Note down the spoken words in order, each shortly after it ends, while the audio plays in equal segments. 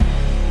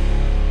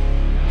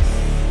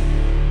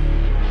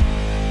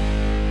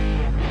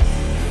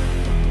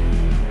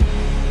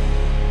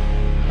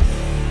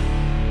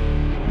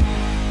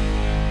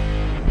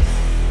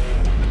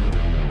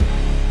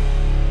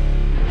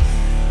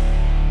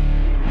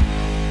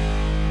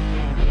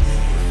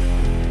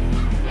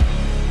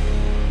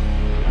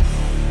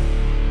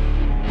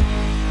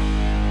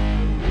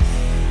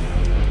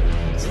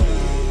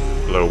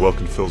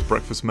Phil's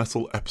Breakfast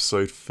Metal,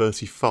 episode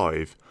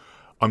 35.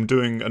 I'm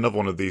doing another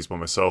one of these by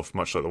myself,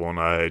 much like the one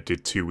I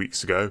did 2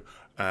 weeks ago,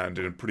 and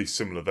in a pretty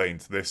similar vein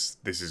to this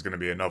is going to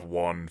be another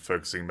one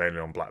focusing mainly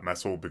on black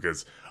metal,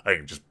 because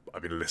I've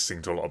been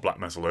listening to a lot of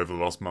black metal over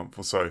the last month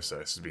or so this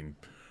has been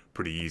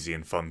pretty easy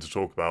and fun to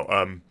talk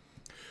about.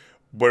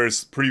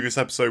 Whereas the previous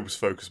episode was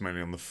focused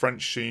mainly on the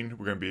French scene,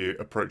 we're going to be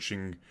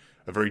approaching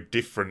a very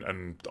different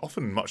and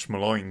often much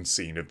maligned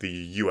scene of the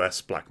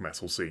US black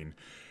metal scene.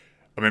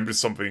 I remember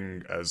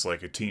something as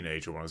like a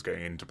teenager when I was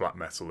getting into black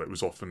metal, it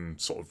was often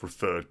sort of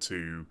referred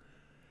to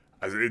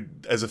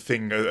as a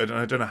thing, and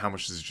I don't know how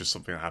much this is just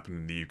something that happened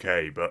in the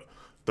UK, but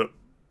that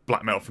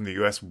black metal from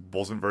the US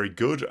wasn't very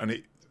good, and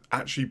it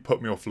actually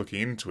put me off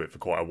looking into it for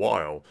quite a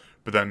while.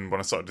 But then when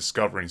I started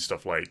discovering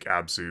stuff like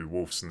Abzu,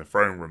 Wolves in the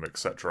Throne Room,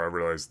 etc., I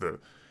realised that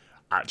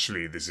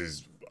actually this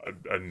is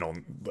a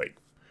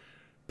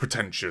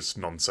pretentious,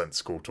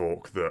 nonsensical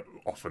talk that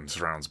often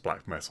surrounds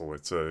black metal.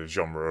 It's a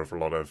genre of a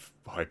lot of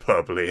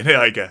hyperbole in it,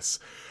 I guess.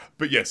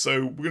 But yeah,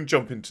 so we're going to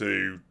jump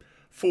into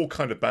four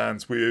kind of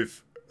bands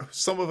with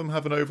some of them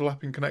have an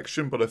overlapping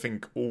connection, but I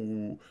think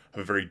all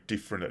have a very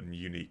different and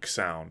unique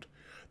sound.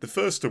 The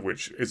first of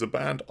which is a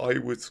band I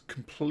was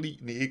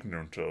completely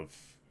ignorant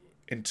of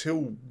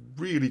until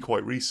really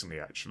quite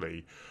recently,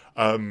 actually.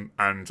 And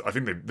I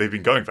think they've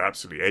been going for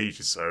absolutely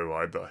ages,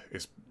 so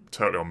it's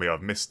totally on me,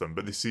 I've missed them.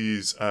 But this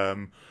is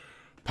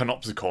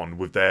Panopticon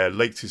with their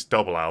latest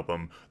double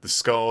album, The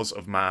Scars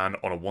of Man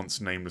on a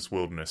Once Nameless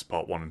Wilderness,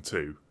 Part 1 and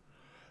 2.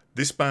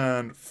 This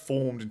band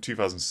formed in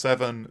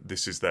 2007,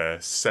 this is their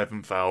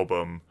seventh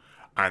album,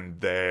 and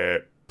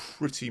they're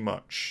pretty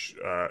much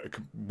a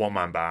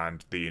one-man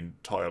band, the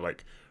entire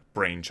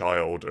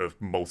brainchild of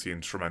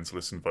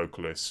multi-instrumentalist and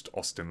vocalist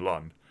Austin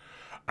Lunn.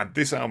 And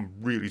this album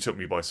really took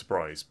me by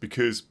surprise,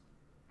 because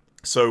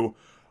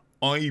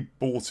I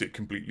bought it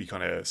completely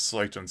kind of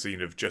sight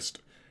unseen of just...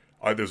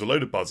 there was a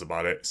load of buzz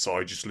about it, so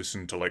I just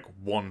listened to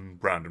one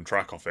random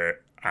track off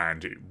it,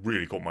 and it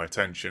really caught my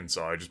attention,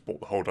 so I just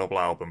bought the whole double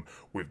album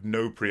with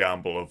no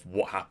preamble of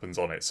what happens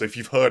on it. So if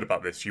you've heard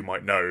about this, you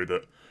might know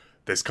that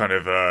there's kind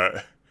of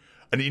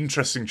an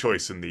interesting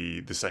choice in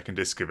the second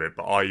disc of it,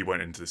 but I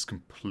went into this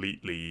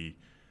completely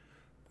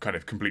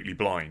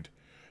blind.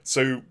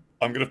 So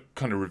I'm going to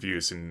kind of review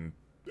this in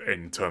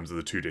terms of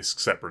the two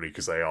discs separately,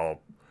 because they are...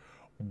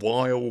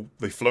 while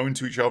they flow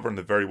into each other and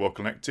they're very well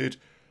connected,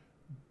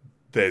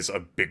 there's a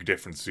big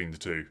difference between the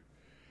two.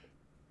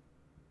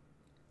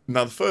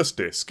 Now, the first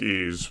disc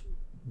is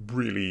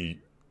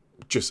really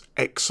just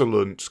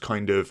excellent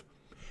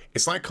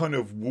it's like kind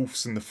of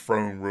Wolves in the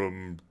Throne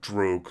Room,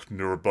 Drug,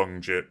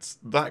 Nurabungit,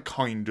 that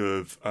kind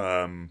of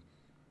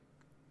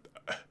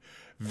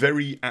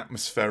very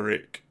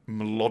atmospheric,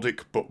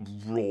 melodic but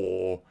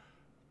raw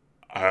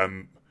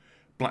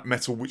black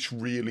metal, which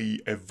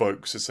really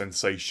evokes a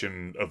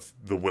sensation of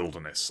the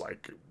wilderness.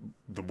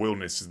 The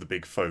wilderness is the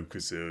big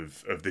focus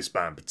of this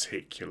band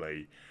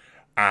particularly,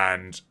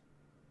 and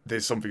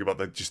there's something about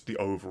the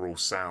overall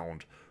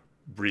sound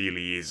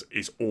really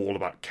is all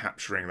about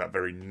capturing that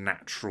very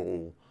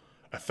natural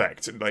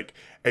effect, and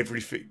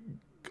everything,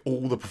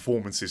 all the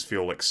performances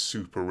feel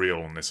super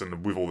real on this.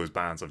 And with all those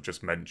bands I've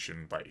just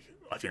mentioned,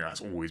 I think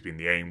that's always been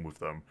the aim with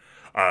them.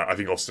 I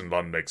think Austin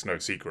Lunn makes no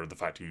secret of the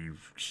fact he's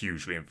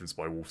hugely influenced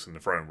by Wolves in the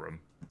Throne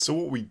Room. So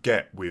what we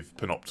get with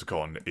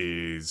Panopticon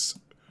is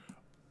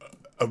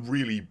a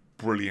really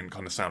brilliant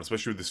kind of sound,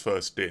 especially with this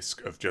first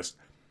disc of just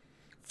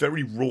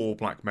very raw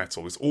black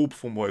metal. It's all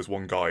performed by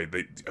one guy.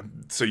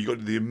 So you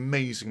got the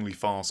amazingly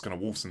fast kind of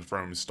Wolves in the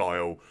Throne Room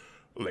style,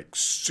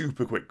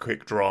 super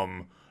quick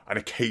drum, and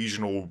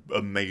occasional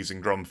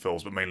amazing drum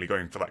fills, but mainly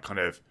going for that kind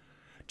of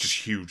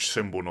just huge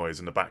cymbal noise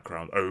in the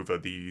background over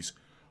these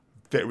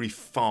very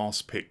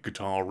fast-pitched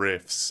guitar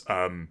riffs,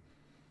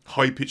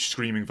 high-pitched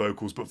screaming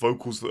vocals, but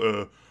vocals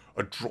that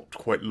are dropped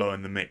quite low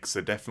in the mix.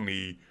 They're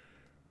definitely,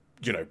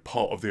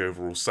 part of the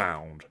overall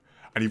sound.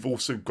 And you've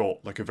also got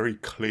a very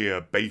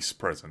clear bass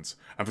presence.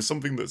 And for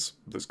something that's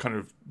kind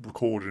of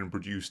recorded and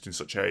produced in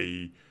such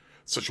a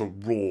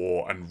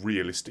raw and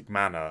realistic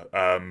manner,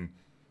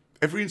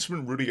 every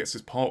instrument really gets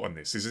its part on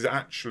this. This is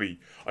actually,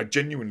 I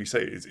genuinely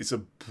say, it's a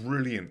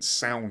brilliant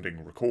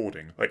sounding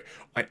recording.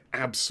 I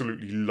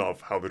absolutely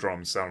love how the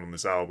drums sound on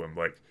this album.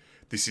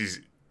 This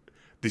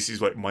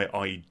is my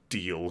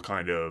ideal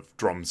kind of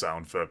drum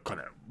sound for kind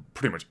of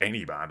pretty much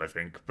any band, I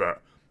think.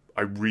 But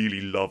I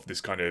really love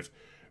this kind of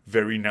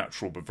very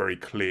natural but very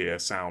clear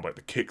sound.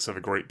 The kicks have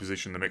a great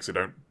position in the mix. They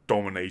don't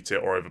dominate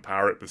it or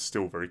overpower it, but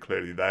still very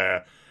clearly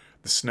there.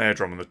 The snare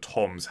drum and the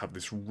toms have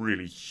this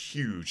really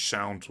huge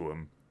sound to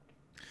them.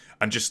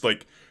 And just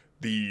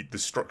the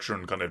structure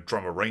and kind of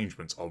drum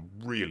arrangements are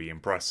really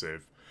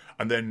impressive.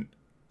 And then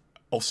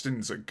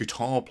Austin's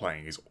guitar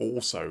playing is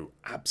also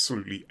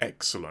absolutely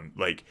excellent.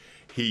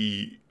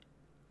 He,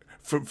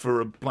 for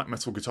a black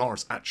metal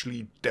guitarist,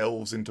 actually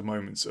delves into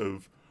moments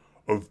of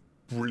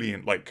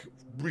brilliant,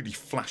 really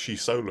flashy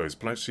solos,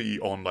 especially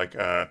on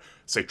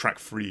say track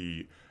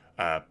 3,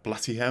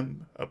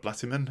 Blatihem,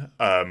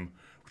 Blatiman,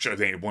 which I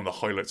think one of the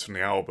highlights from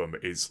the album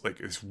is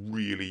this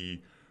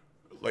really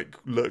like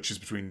lurches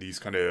between these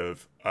kind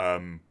of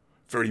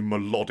very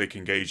melodic,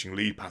 engaging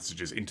lead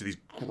passages into these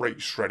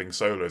great shredding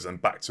solos,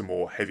 and back to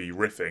more heavy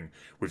riffing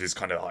with his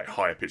kind of like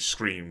higher pitched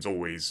screams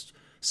always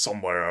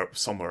somewhere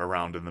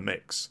around in the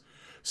mix.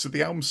 So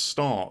the album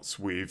starts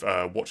with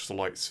 "Watch the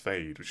Lights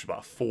Fade," which is about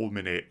a 4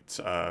 minute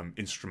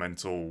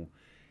instrumental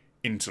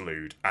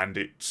interlude, and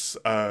it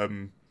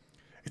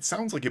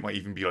sounds like it might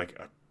even be like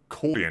a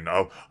accordion.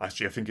 Oh,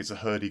 actually, I think it's a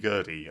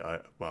hurdy-gurdy.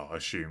 Well, I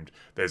assumed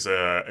there's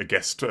a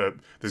guest.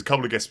 There's a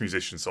couple of guest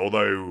musicians. So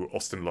although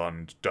Austin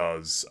Lund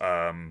does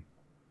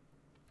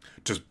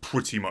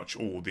pretty much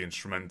all the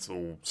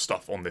instrumental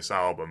stuff on this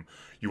album,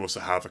 you also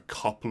have a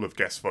couple of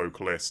guest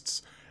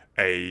vocalists.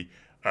 A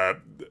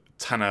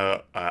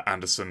Tanner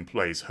Anderson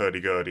plays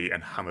hurdy-gurdy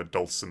and hammered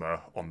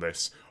dulcimer on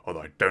this,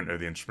 although I don't know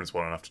the instruments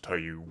well enough to tell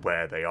you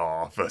where they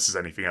are versus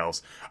anything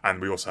else. And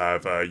we also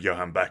have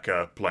Johan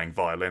Becker playing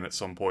violin at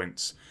some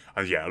points.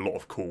 And yeah, a lot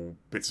of cool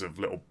bits of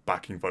little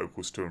backing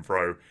vocals to and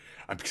fro.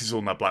 And because it's all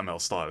in that black metal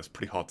style, it's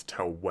pretty hard to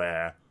tell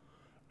where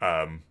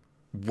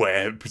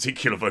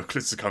particular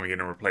vocalists are coming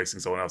in and replacing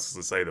someone else. As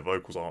I say, the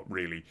vocals aren't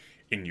really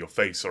in your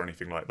face or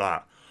anything like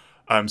that.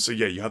 So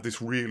yeah, you have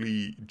this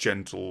really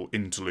gentle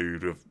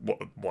interlude of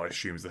what I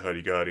assume is the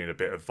hurdy-gurdy and a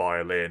bit of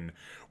violin,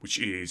 which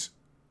is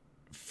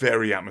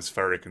very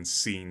atmospheric and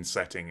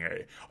scene-setting. I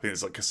think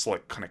there's like a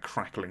slight kind of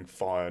crackling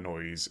fire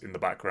noise in the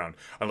background.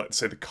 I like to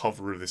say the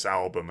cover of this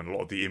album and a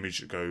lot of the image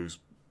that goes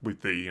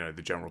with the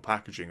the general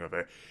packaging of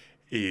it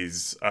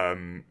is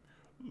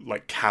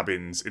like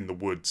cabins in the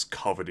woods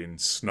covered in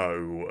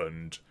snow,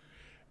 and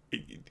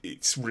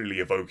it's really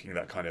evoking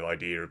that kind of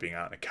idea of being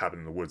out in a cabin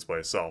in the woods by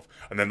yourself.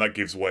 And then that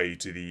gives way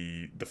to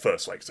the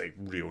first, like, say,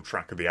 real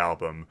track of the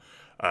album,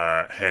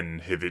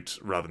 Hen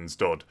Hivit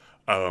Ravensdod,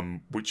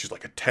 which is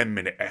like a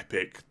 10-minute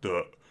epic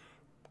that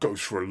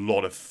goes through a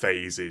lot of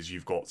phases.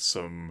 You've got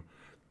some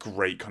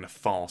great kind of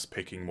fast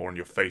picking, more in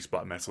your face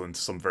black metal, into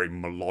some very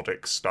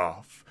melodic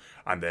stuff,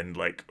 and then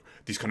like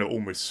these kind of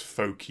almost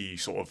folky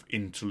sort of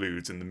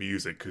interludes in the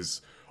music,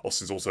 because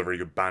Austin's also a very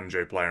good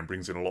banjo player and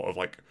brings in a lot of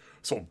like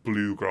sort of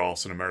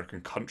bluegrass and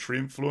American country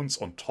influence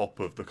on top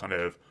of the kind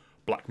of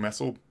black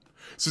metal.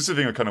 So this is the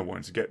thing I kind of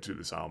wanted to get to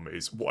this album,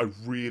 is what I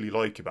really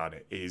like about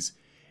it is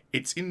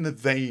it's in the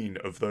vein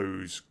of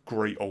those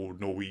great old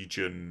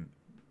Norwegian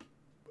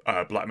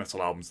black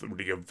metal albums that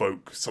really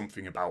evoke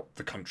something about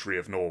the country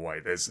of Norway.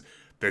 There's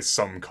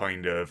some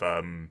kind of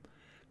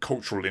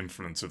cultural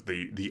influence of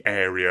the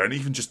area and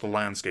even just the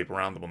landscape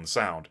around them on the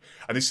sound.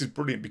 And this is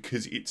brilliant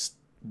because it's,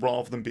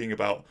 rather than being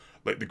about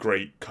like the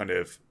great kind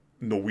of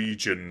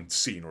Norwegian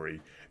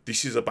scenery,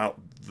 this is about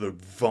the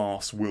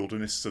vast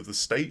wilderness of the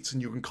States,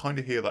 and you can kind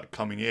of hear that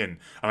coming in.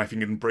 And I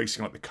think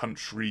embracing like the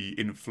country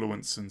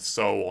influence and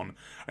so on,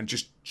 and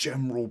just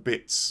general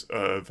bits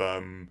of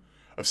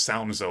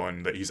sound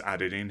design that he's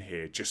added in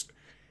here, just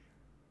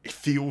it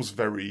feels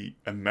very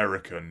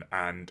American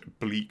and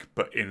bleak,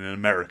 but in an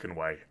American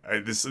way.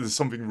 There's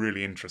something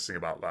really interesting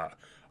about that,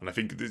 and I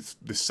think this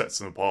sets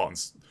them apart,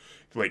 and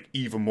like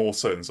even more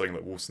so than something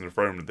like Wolves in the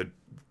Throne. The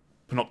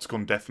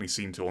Panopticon definitely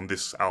seem to, on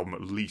this album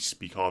at least,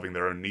 be carving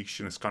their own niche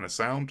in this kind of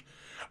sound.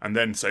 And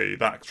then, say,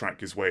 that track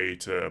gives way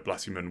to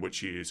Blasiemann,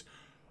 which is,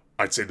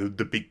 I'd say,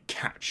 the big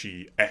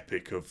catchy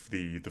epic of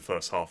the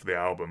first half of the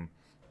album.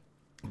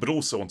 But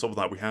also, on top of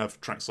that, we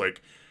have tracks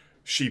like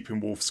Sheep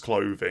in Wolf's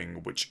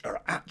Clothing, which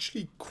are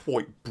actually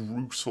quite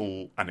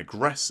brutal and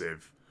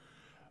aggressive.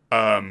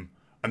 And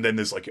then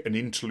there's like an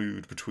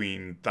interlude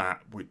between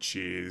that, which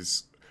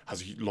has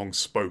a long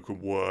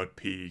spoken word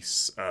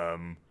piece,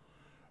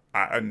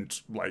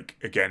 and like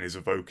again is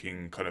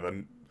evoking kind of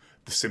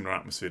the similar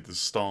atmosphere to the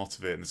start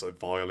of it, and there's like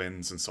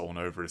violins and so on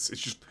over it.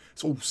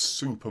 It's all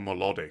super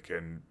melodic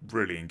and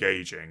really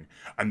engaging.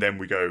 And then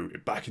we go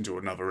back into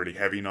another really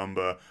heavy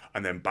number,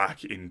 and then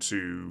back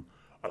into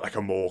like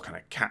a more kind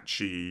of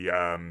catchy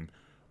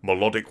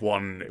melodic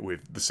one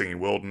with the Singing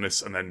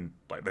Wilderness, and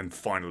then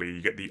finally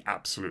you get the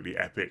absolutely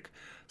epic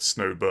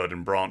Snowbird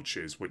and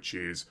Branches, which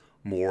is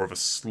more of a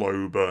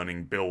slow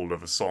burning build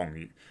of a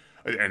song.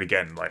 And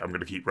again, like I'm going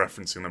to keep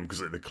referencing them because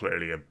they're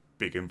clearly a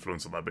big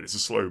influence on that, but it's a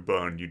slow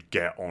burn you'd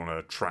get on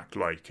a track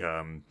like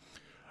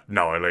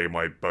Now I Lay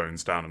My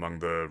Bones Down Among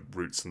the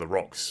Roots and the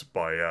Rocks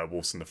by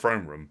Wolves in the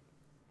Throne Room.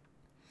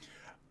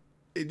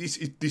 This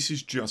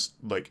is just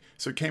like,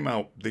 so it came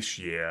out this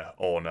year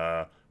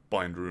on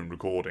Bind Rune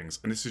Recordings,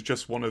 and this is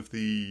just one of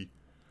the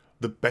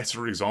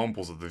better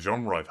examples of the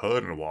genre I've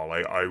heard in a while.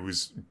 I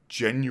was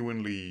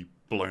genuinely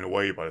blown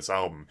away by this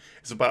album.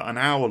 It's about an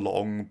hour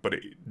long, but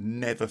it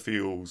never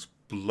feels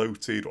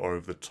bloated or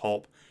over the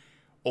top.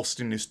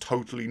 Austin is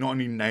totally, not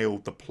only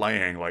nailed the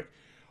playing, like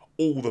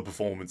all the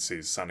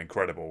performances sound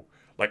incredible.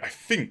 Like I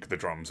think the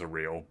drums are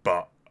real,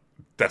 but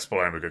Despot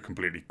Omega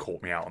completely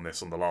caught me out on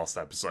this on the last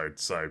episode,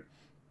 so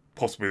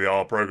possibly they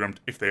are programmed.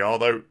 If they are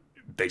though,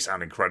 they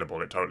sound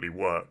incredible. It totally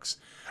works.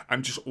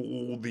 And just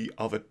all the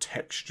other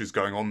textures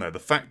going on there. The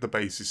fact the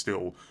bass is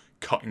still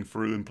cutting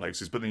through in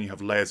places, but then you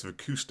have layers of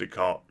acoustic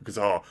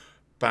guitar,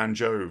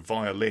 banjo,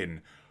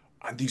 violin,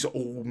 and these are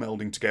all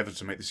melding together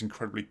to make this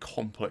incredibly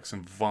complex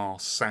and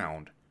vast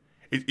sound.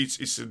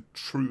 it's a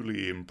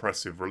truly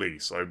impressive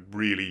release. I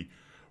really,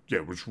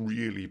 was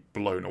really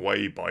blown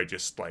away by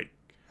just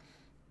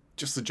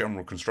the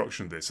general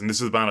construction of this. And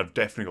this is a band I've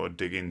definitely got to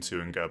dig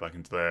into and go back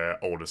into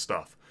their older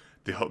stuff.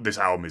 This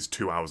album is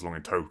 2 hours long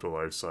in total,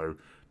 though, so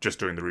just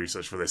doing the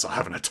research for this, I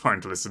haven't had time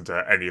to listen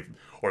to any of,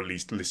 or at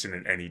least listen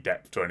in any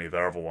depth to any of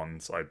their other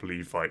ones. I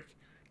believe,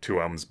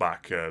 2 albums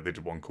back, they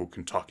did one called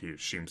Kentucky,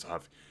 which seems to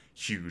have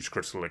huge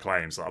critical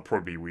acclaim, so that'll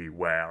probably be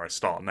where I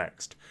start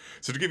next.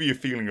 So to give you a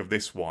feeling of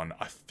this one,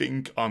 I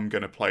think I'm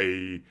going to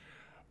play...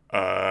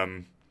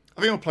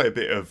 I'll play a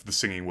bit of The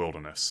Singing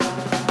Wilderness.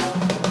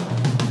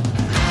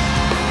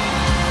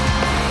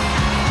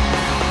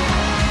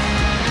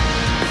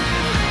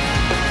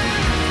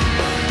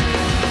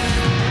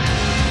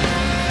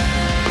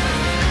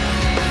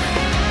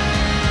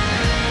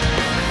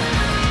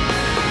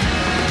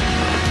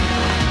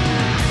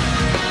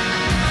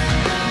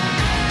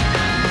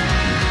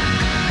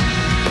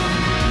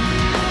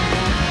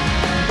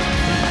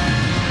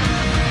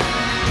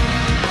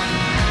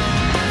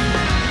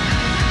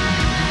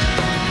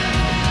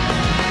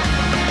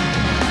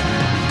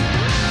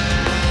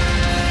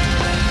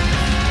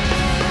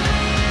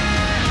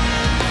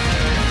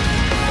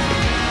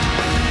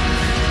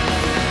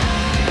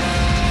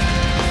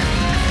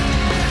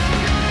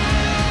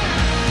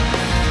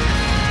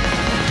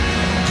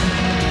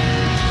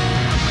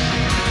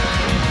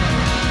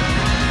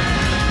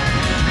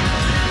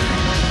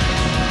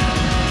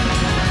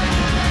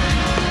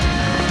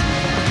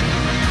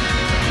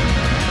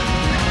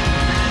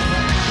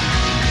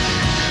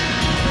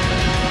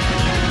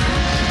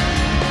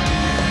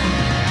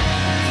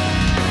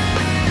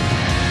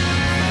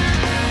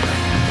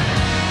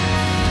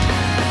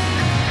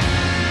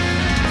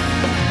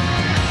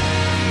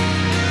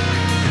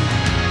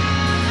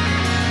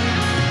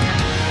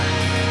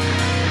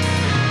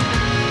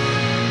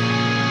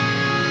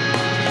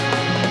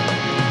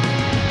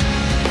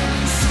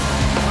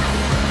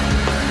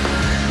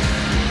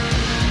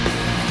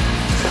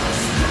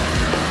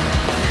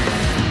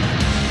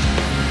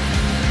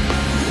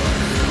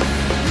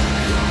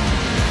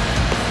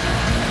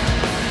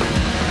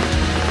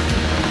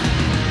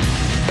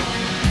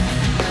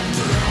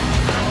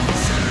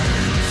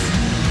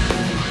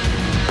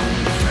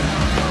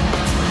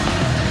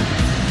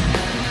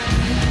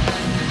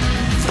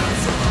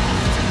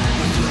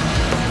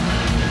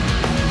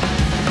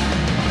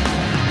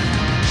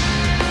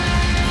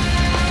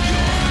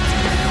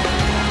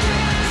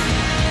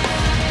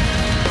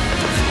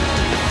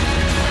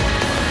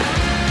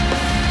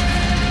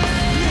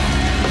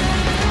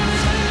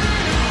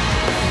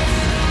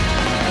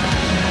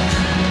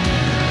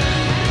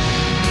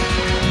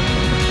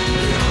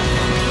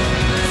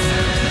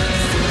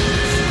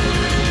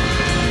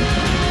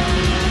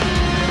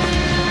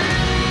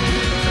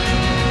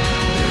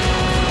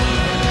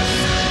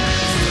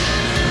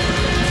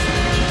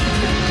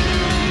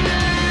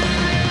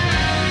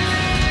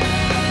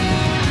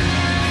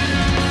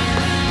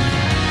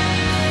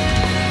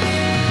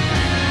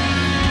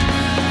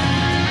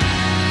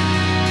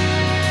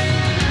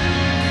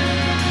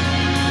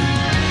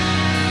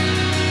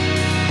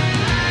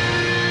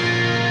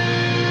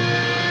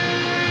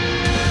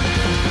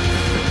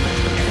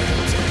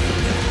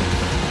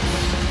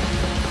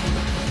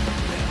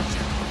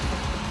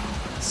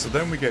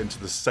 Then we get into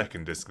the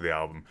second disc of the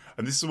album,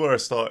 and this is where I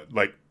start,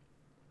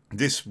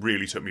 this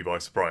really took me by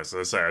surprise.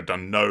 As I say, I'd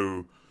done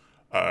no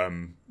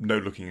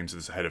looking into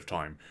this ahead of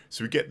time.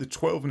 So we get the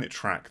 12-minute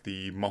track,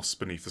 The Moss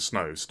Beneath the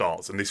Snow,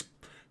 starts, and this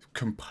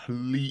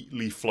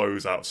completely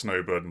flows out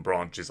Snowbird and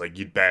Branches.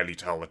 You'd barely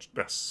tell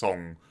a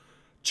song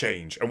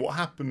change. And what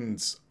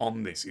happens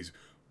on this is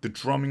the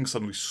drumming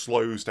suddenly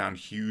slows down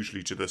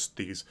hugely to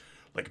these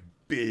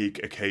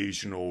big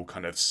occasional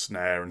kind of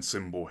snare and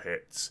cymbal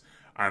hits.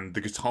 And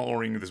the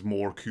guitaring, there's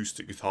more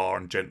acoustic guitar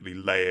and gently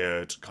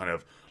layered kind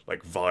of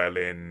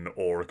violin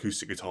or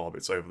acoustic guitar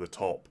bits over the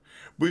top,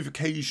 with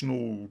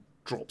occasional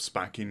drops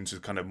back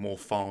into kind of more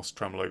fast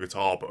tremolo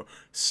guitar, but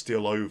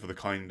still over the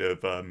kind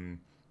of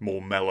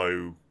more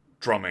mellow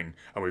drumming,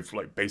 and with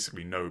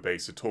basically no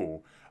bass at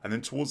all. And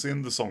then towards the end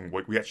of the song,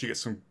 we actually get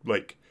some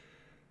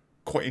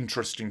quite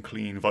interesting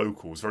clean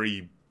vocals,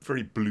 very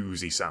very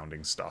bluesy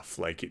sounding stuff.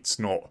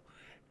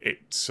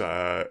 It's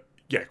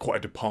quite a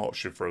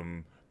departure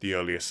from the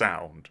earlier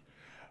sound.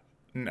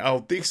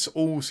 Now, this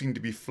all seemed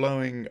to be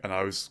flowing, and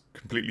I was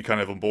completely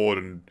kind of on board,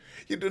 and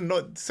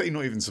not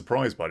even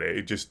surprised by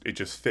it. It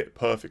just fit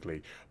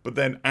perfectly. But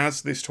then,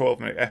 as this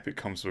 12-minute epic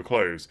comes to a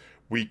close,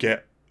 we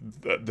get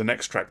the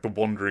next track, The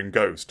Wandering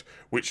Ghost,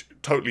 which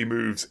totally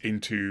moves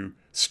into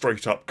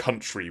straight up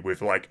country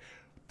with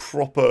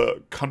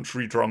proper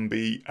country drum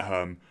beat.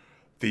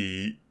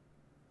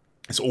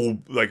 It's all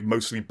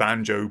mostly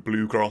banjo,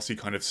 bluegrassy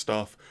kind of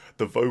stuff.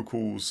 The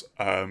vocals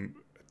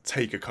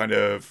take a kind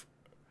of,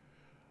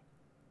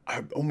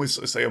 I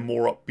almost say, a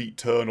more upbeat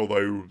turn,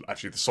 although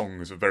actually the song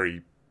is a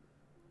very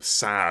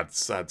sad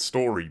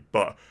story.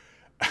 But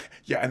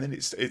yeah, and then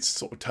it's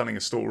sort of telling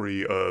a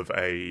story of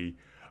a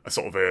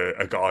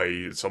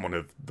guy, someone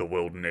of the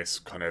wilderness,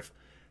 kind of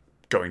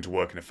going to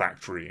work in a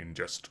factory and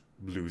just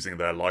losing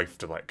their life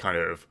to like kind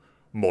of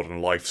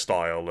modern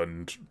lifestyle,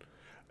 and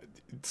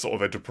sort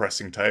of a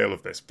depressing tale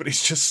of this. But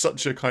it's just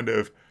such a kind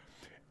of,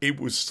 it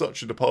was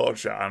such a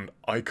departure, and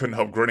I couldn't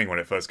help grinning when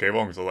it first came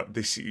on, because I was like,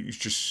 this is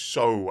just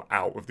so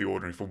out of the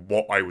ordinary from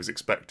what I was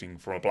expecting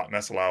from a black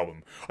metal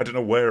album. I don't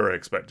know where I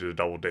expected a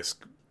double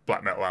disc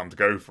black metal album to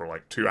go for.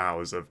 Like 2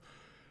 hours of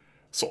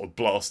sort of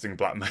blasting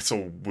black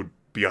metal would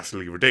be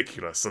utterly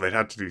ridiculous, so they'd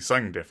had to do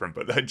something different,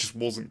 but I just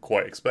wasn't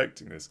quite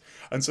expecting this.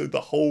 And so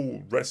the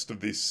whole rest of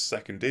this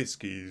second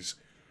disc is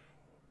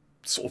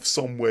sort of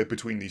somewhere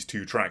between these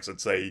two tracks.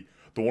 I'd say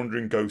The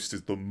Wandering Ghost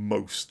is the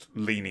most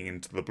leaning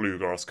into the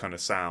bluegrass kind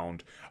of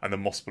sound, and The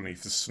Moss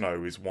Beneath the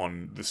Snow is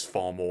one that's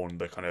far more on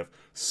the kind of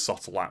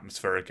subtle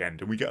atmospheric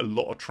end. And we get a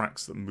lot of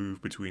tracks that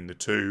move between the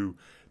two.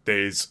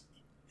 There's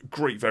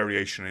great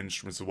variation in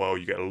instruments as well.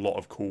 You get a lot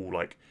of cool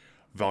like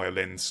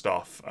violin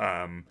stuff,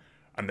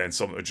 and then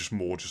some that are just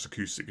more just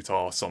acoustic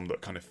guitar, some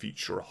that kind of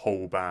feature a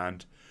whole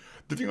band.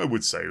 The thing I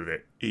would say with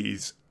it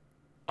is,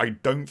 I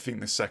don't think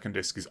the second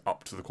disc is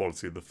up to the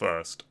quality of the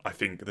first. I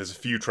think there's a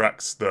few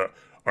tracks that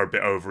are a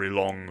bit overly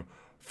long.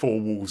 Four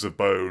Walls of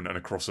Bone and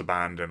Across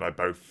Abandon, I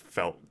both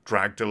felt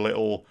dragged a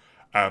little.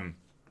 And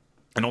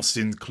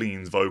Austin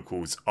Kleon's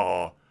vocals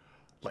are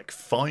like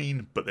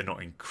fine, but they're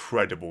not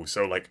incredible.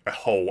 So like a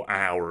whole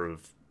hour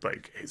of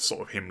like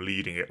sort of him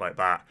leading it like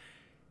that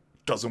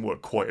doesn't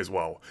work quite as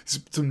well.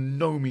 To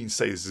no means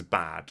say this is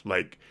bad.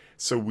 Like,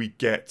 so we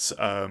get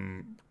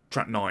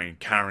track 9,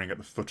 Carrying at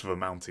the Foot of a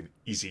Mountain,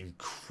 is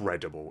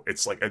incredible.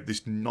 It's like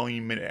this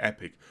 9-minute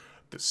epic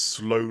that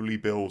slowly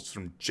builds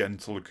from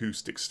gentle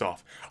acoustic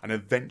stuff and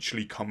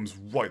eventually comes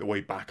right the way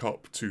back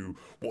up to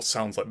what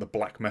sounds like the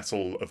black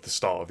metal of the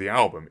start of the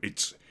album.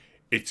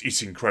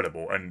 It's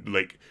incredible, and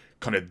like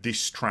kind of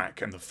this track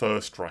and the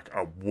first track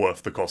are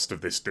worth the cost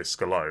of this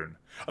disc alone.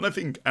 And I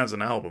think as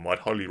an album, I'd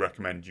highly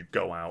recommend you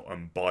go out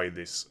and buy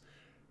this,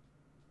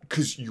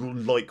 because you'll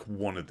like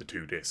one of the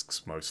two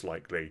discs most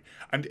likely.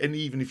 And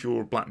even if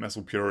you're a black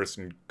metal purist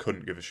and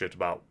couldn't give a shit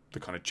about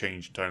the kind of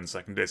change in tone in the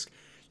second disc,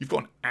 you've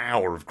got an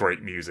hour of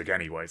great music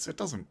anyway, so it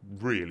doesn't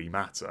really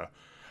matter.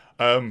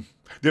 The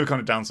other kind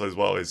of downside as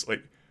well is,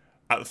 like,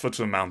 At the Foot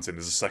of the Mountain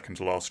is the second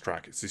to last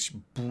track. It's this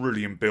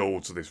brilliant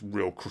build to this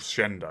real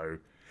crescendo,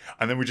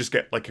 and then we just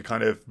get like a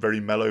kind of very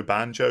mellow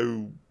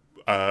banjo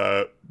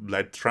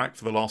led track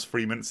for the last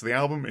 3 minutes of the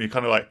album, and you're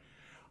kind of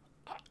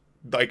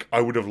like I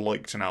would have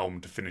liked an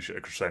album to finish at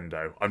a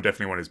crescendo. I'm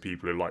definitely one of those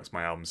people who likes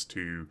my albums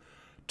to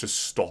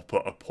stop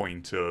at a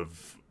point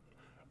of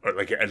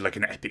like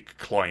an epic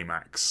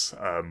climax.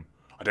 I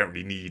don't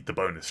really need the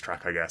bonus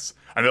track, I guess.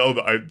 And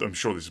I'm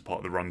sure this is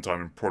part of the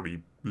runtime and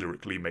probably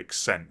lyrically makes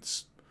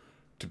sense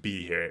to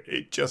be here.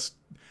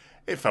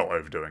 It felt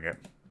overdoing it.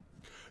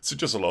 So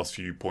just the last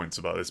few points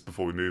about this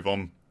before we move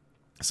on.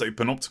 So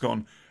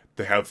Panopticon,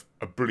 they have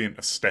a brilliant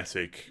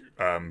aesthetic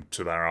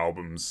to their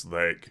albums.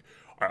 Like,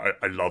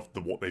 I love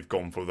what they've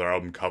gone for their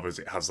album covers.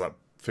 It has that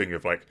thing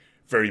of like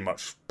very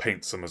much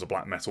paints them as a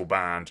black metal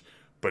band,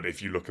 but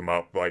if you look them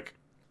up, like,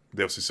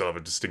 they also still have a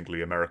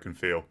distinctly American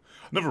feel.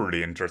 Another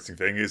really interesting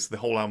thing is the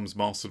whole album's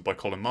mastered by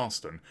Colin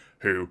Marston,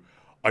 who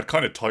I'd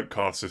kind of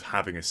typecast as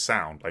having a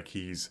sound. Like,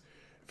 he's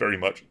very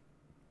much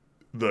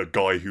the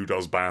guy who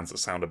does bands that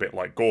sound a bit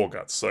like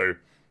Gorguts. So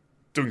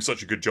doing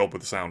such a good job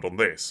with the sound on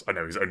this, I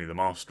know he's only the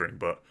mastering,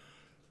 but,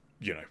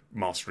 you know,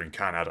 mastering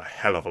can add a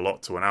hell of a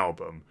lot to an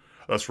album.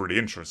 That's really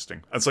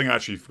interesting. And something I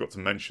actually forgot to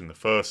mention in the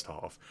first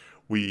half,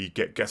 we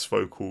get guest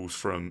vocals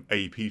from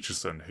A.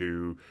 Peterson,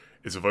 who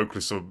is a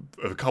vocalist of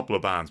a couple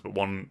of bands, but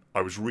one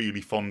I was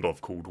really fond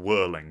of called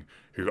Whirling,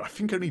 who I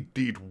think only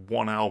did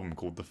one album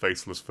called The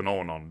Faceless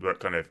Phenomenon that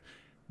kind of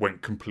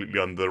went completely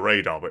under the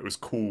radar, but it was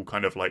cool,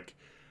 kind of like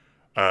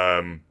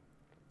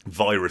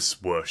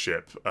virus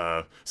worship.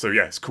 So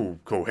yeah, it's cool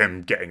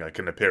him getting like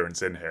an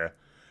appearance in here.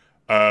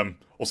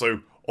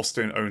 Also,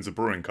 Austin owns a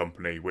brewing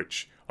company,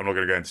 which I'm not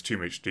going to go into too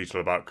much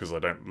detail about because I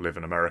don't live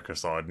in America,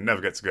 so I'd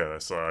never get to go there.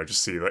 So I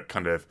just see that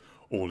kind of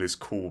all his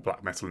cool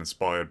black metal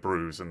inspired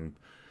brews and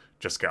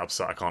just get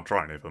upset I can't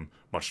try any of them,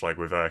 much like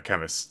with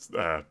Chemist,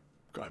 I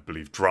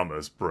believe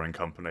Drummers Brewing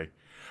Company.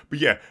 But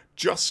yeah,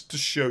 just to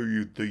show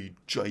you the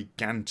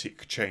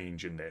gigantic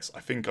change in this, I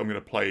think I'm going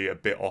to play a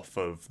bit off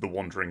of The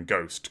Wandering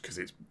Ghost, because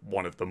it's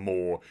one of the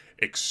more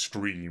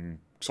extreme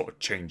sort of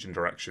change in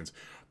directions.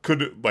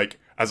 Could, like,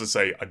 as I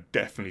say, I'd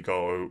definitely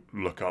go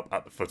look up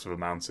At the Foot of a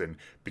Mountain,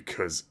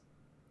 because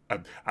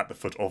at the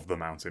foot of the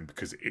mountain,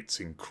 because it's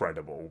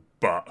incredible.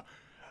 But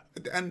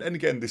and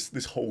again,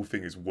 this whole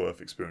thing is worth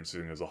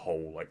experiencing as a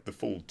whole. Like, the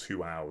full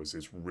 2 hours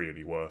is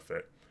really worth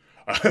it.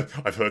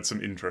 I've heard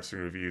some interesting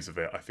reviews of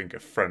it. I think a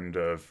friend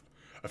of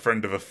a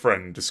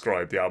friend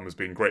described the album as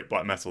being great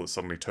black metal that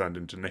suddenly turned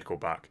into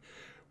Nickelback,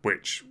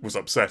 which was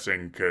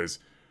upsetting because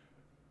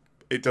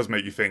it does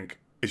make you think,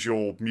 is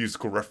your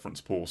musical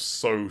reference pool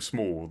so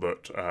small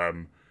that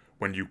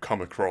when you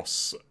come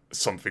across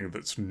something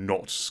that's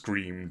not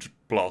screamed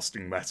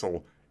blasting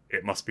metal,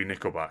 it must be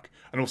Nickelback?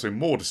 And also,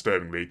 more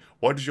disturbingly,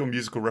 why does your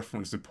musical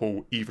reference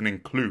pool even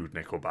include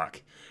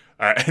Nickelback?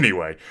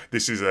 Anyway,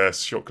 this is a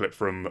short clip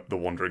from The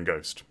Wandering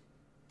Ghost.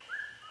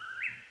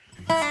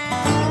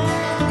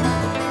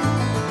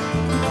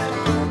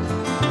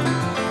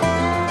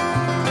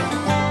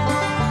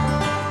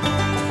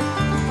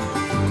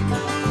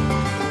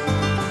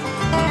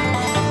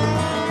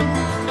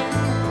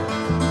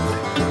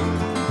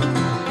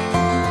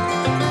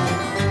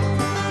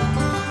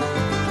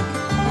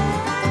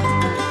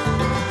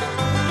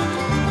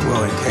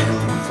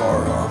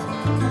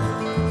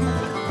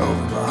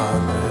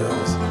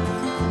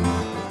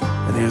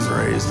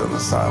 Raised on the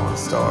silent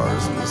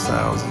stars and the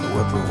sounds of the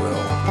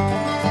whippoorwill.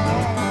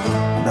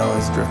 Now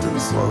he's drifting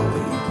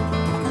slowly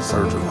in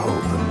search of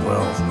hope and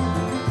wealth.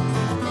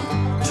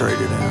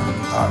 Traded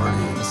in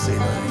poverty and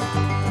scenery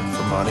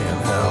for money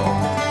and hell.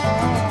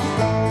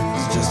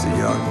 He's just a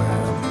young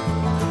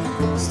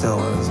man, still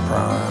in his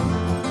prime.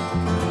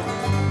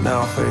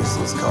 Now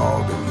faceless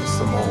cog in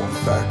some old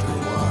factory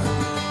line.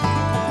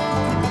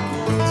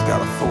 He's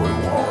got a Ford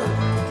wallet,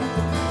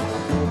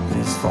 and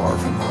he's far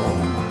from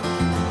home.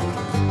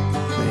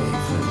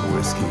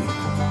 Whiskey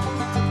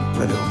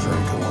that he'll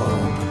drink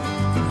alone.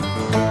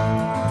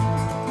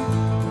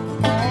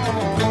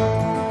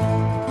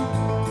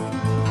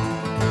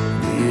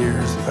 The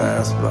years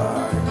pass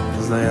by,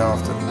 as they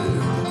often do,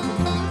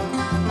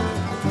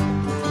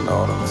 and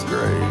autumn's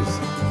grays,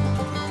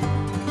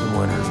 and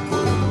winter's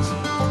blues.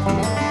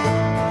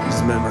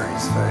 His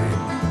memories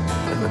fade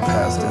in the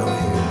pastel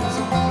hues,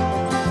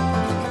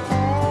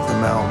 the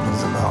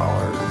mountains and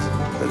hollers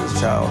that his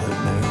childhood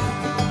knew.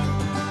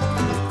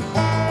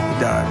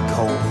 Died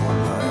cold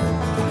one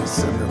night in a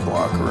cinder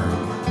block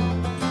room.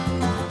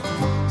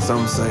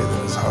 Some say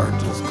that his heart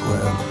just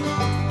quit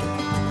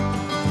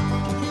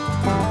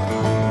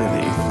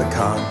beneath the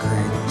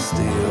concrete and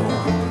steel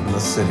and the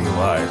city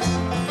lights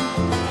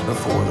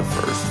before the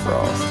first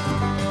frost.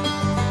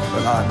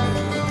 But I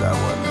knew that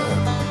wasn't it.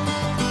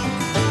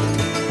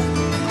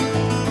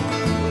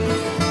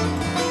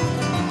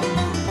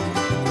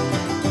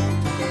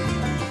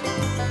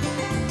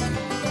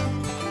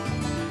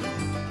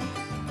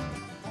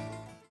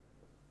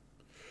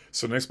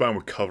 So the next band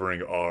we're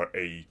covering are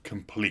a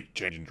complete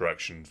change in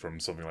direction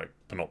from something like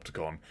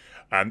Panopticon.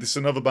 And this is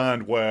another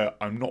band where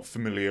I'm not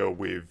familiar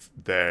with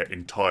their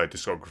entire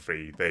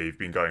discography. They've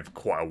been going for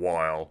quite a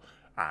while,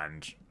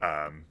 and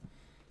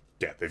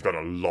they've got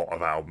a lot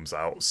of albums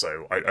out,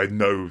 so I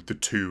know the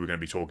two we're going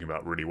to be talking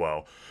about really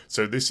well.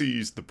 So this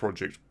is the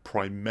project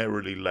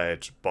primarily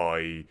led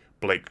by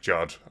Blake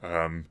Judd,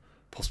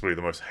 possibly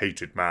the most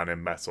hated man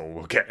in metal.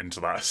 We'll get into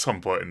that at some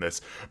point in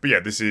this. But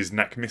yeah, this is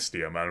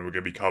Nachtmystium, and we're going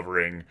to be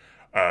covering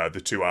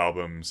the two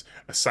albums,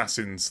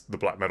 Assassins, the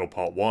Black Metal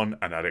Part 1,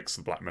 and Addicts,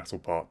 the Black Metal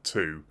Part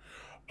 2.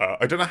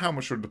 I don't know how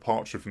much of a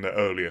departure from their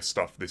earlier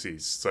stuff this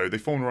is. So they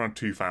formed around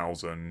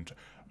 2000,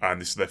 and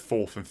this is their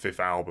fourth and fifth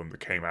album that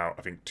came out,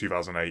 I think,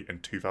 2008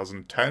 and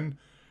 2010.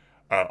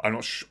 I'm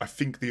not sure. I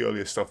think the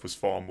earlier stuff was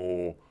far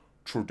more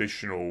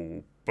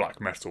traditional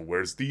black metal,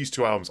 whereas these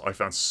two albums I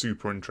found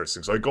super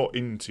interesting. So I got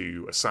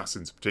into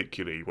Assassins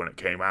particularly when it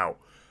came out,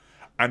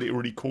 and it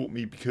really caught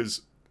me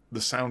because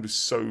the sound is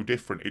so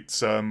different.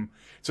 It's a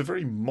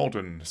very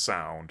modern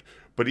sound,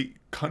 but it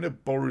kind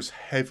of borrows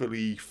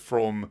heavily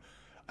from,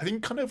 I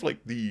think, kind of like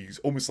these,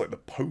 almost like the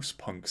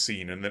post-punk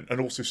scene, and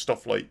also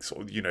stuff like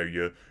sort of, you know,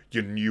 your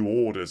New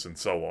Orders and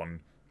so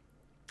on,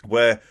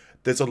 where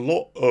there's a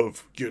lot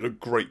of, you know,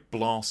 great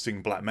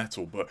blasting black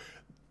metal, but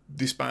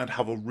this band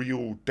have a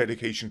real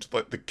dedication to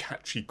like the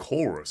catchy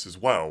chorus as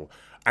well,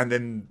 and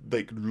then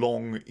like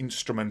long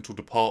instrumental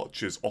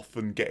departures,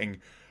 often getting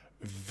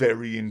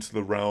very into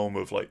the realm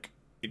of like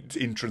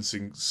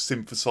interesting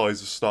synthesizer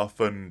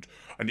stuff and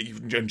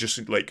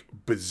just like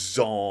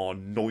bizarre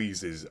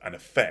noises and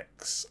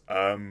effects.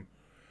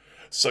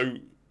 So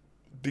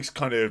this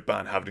kind of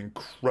band have an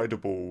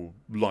incredible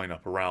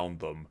lineup around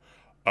them,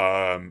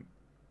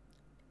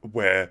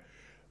 where.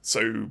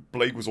 So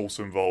Blake was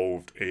also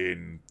involved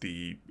in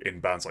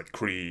bands like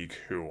Krieg,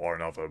 who are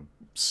another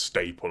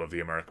staple of the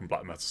American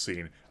black metal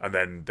scene, and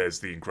then there's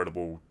the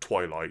incredible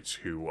Twilight,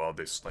 who are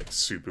this like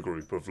super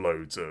group of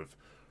loads of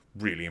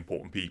really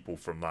important people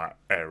from that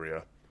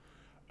area.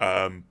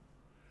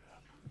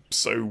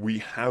 So we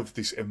have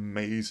this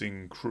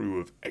amazing crew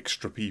of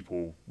extra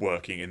people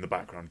working in the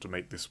background to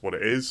make this what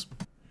it is.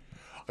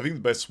 I think the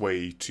best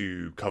way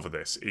to cover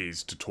this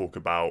is to talk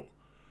about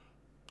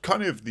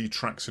kind of the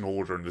tracks in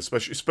order, and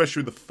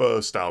especially the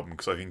first album,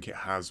 because I think it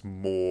has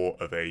more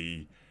of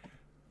a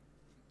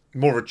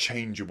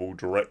changeable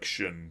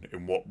direction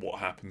in what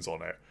happens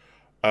on it.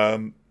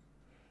 And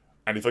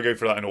if I go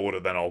for that in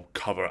order, then I'll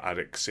cover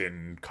Addicts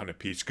in kind of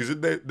piece, because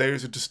there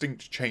is a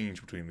distinct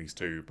change between these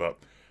two, but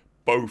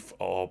both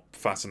are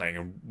fascinating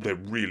and they're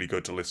really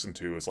good to listen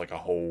to as like a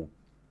whole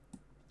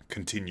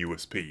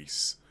continuous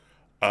piece.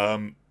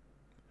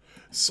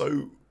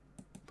 So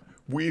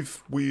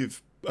with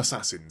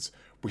Assassins,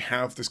 we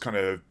have this kind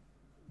of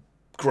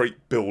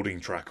great building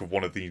track of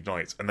One of These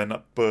Nights, and then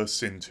that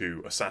bursts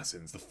into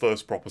Assassins, the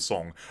first proper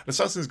song. And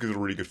Assassins gives a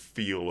really good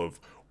feel of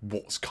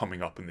what's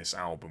coming up in this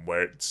album,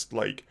 where it's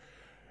like,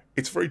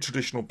 it's very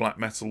traditional black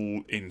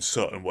metal in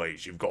certain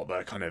ways. You've got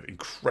that kind of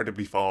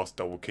incredibly fast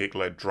double kick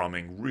led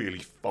drumming, really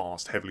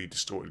fast, heavily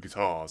distorted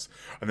guitars,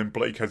 and then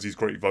Blake has these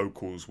great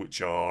vocals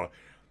which are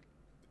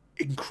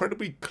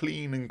incredibly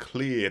clean and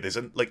clear. There's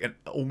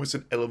almost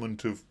an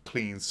element of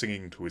clean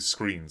singing to his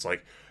screams.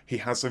 Like he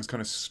has those kind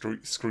of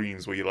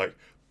screams where you're like,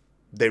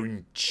 they're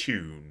in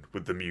tune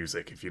with the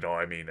music, if you know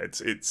what I mean.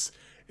 It's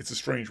a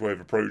strange way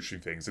of approaching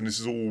things, and this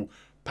is all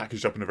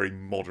packaged up in a very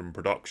modern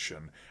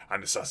production.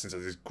 And Assassins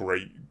has this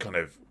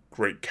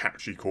great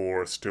catchy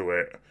chorus to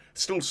it,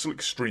 still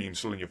extreme,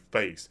 still in your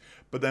face.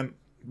 But then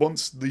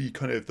once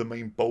the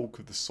main bulk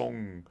of the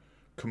song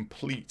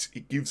complete,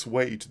 it gives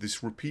way to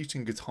this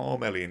repeating guitar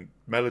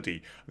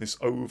melody, this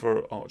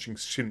overarching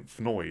synth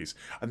noise,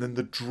 and then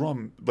the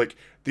drum, like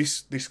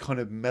this kind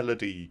of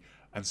melody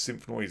and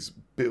synth noise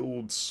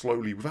builds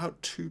slowly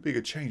without too big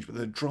a change, but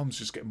the drums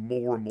just get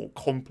more and more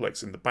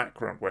complex in the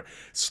background, where it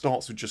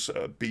starts with just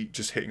a beat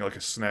just hitting like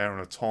a snare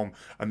and a tom,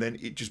 and then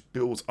it just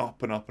builds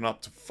up and up and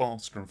up to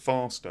faster and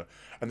faster,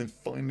 and then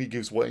finally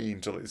gives way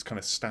until it's kind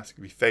of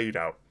statically fade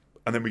out.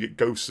 And then we get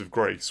Ghosts of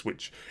Grace,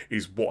 which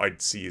is what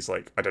I'd see as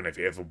like, I don't know if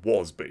it ever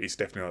was, but it's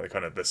definitely like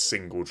kind of the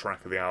single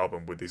track of the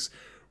album with this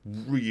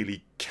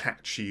really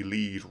catchy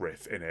lead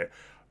riff in it.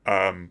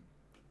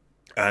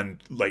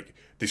 And like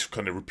this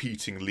kind of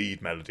repeating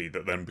lead melody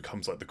that then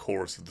becomes like the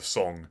chorus of the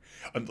song.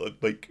 And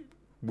like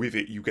with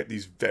it, you get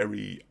these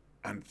very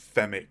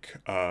anthemic,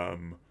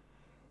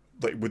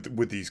 like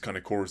with these kind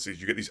of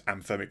choruses, you get these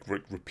anthemic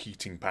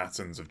repeating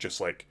patterns of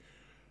just like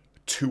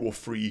 2 or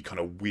 3 kind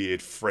of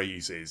weird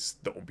phrases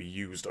that will be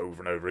used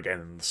over and over again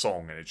in the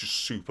song, and it's just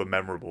super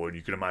memorable. And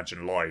you can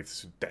imagine live,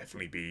 this would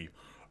definitely be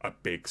a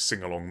big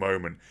sing-along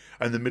moment.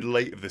 And the middle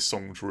 8 of this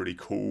song's really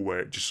cool, where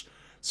it just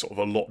sort of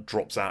a lot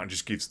drops out and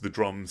just gives the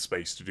drum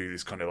space to do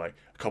this kind of like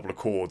a couple of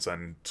chords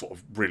and sort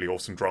of really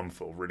awesome drum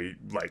fill, really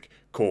like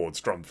chords,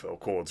 drum fill,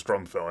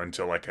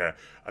 until like a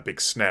big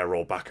snare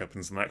roll back up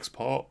into the next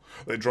part.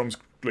 The drums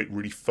like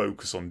really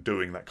focus on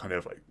doing that kind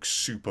of like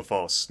super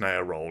fast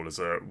snare roll as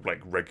a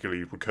like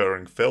regularly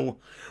recurring fill,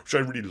 which I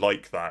really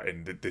like that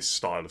in this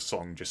style of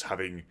song, just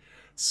having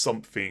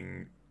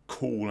something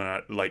cool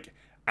and like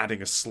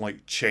adding a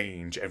slight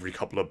change every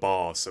couple of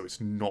bars, so it's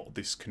not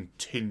this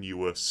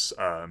continuous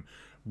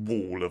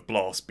wall of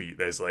blast beat.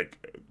 There's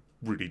like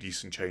really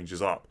decent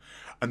changes up,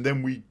 and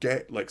then we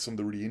get like some of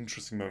the really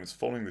interesting moments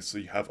following this. So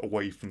you have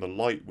Away from the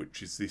Light,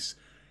 which is this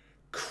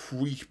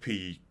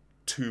creepy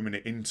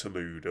 2-minute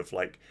interlude of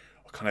like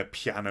a kind of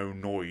piano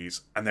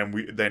noise, and then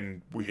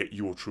we hit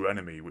Your True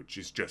Enemy, which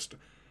is just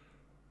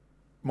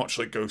much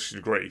like Ghost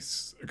of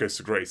Grace,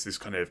 this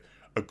kind of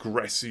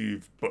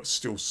aggressive but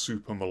still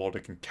super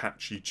melodic and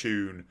catchy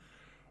tune.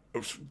 It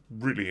was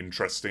really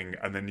interesting.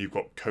 And then you've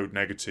got Code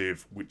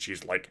Negative, which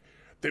is like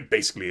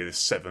basically the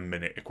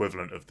 7-minute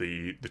equivalent of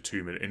the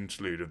 2-minute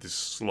interlude, of this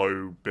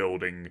slow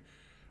building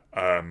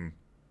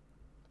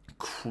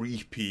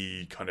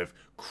creepy kind of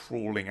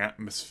crawling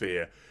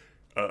atmosphere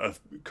of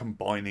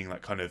combining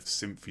that kind of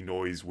synthy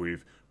noise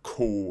with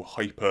cool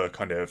hyper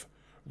kind of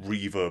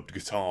reverbed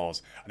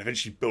guitars, and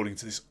eventually building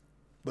to this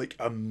like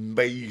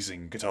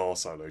amazing guitar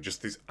solo,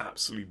 just this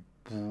absolutely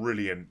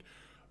brilliant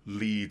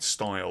lead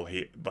style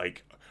here.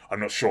 Like, I'm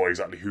not sure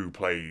exactly who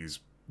plays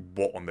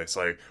what on this.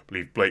 I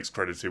believe Blake's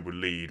credited with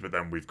lead, but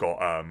then we've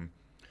got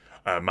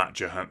Matt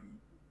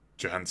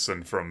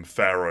Johansson from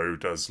Pharaoh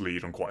does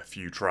lead on quite a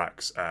few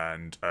tracks,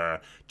 and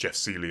Jeff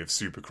Seeley of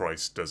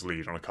Superchrist does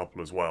lead on a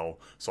couple as well.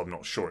 So I'm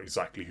not sure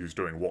exactly who's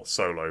doing what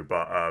solo,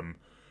 but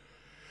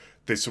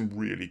there's some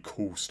really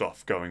cool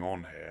stuff going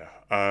on here.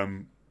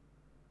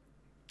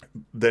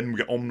 Then we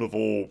get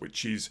Omnivore,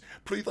 which is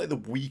probably like the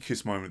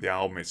weakest moment of the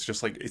album. It's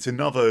just like, it's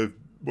another,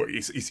 well,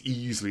 it's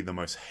easily the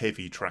most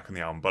heavy track on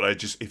the album, but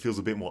it feels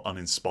a bit more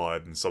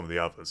uninspired than some of the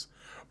others.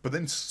 But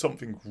then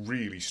something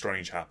really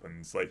strange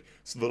happens. Like,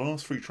 so the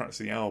last 3 tracks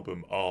of the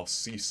album are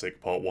Seasick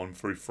Part 1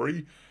 through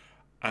 3,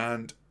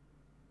 and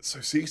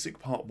so Seasick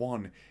Part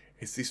 1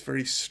 is this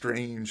very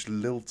strange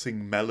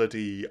lilting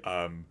melody,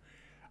 and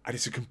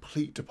it's a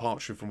complete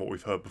departure from what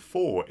we've heard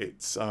before.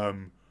 It's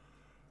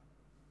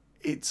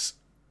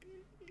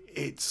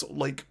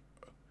like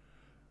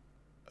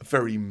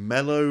very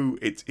mellow.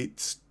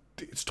 It's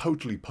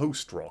totally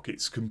post-rock.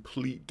 It's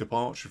complete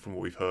departure from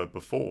what we've heard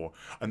before.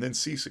 And then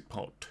Seasick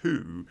Part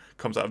 2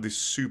 comes out of this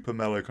super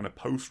mellow kind of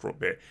post-rock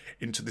bit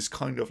into this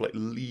kind of like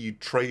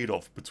lead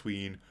trade-off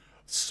between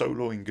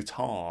soloing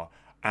guitar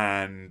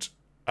and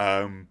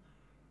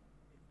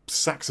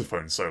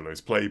saxophone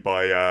solos played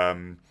by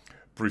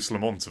Bruce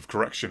Lamont of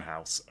Correction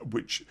House,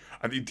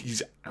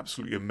 he's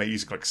absolutely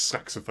amazing, like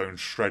saxophone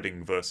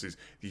shredding versus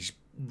these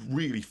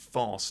really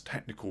fast,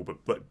 technical,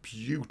 but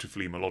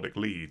beautifully melodic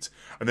leads.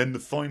 And then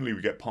finally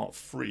we get Part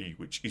 3,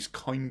 which is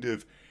kind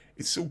of,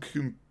 it's still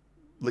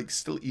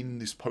still in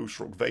this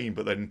post-rock vein,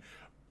 but then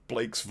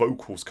Blake's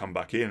vocals come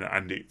back in,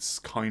 and it's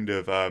kind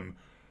of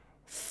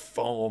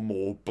far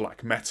more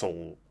black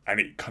metal, and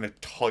it kind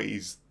of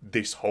ties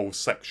this whole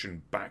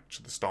section back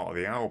to the start of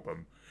the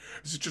album.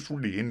 This is just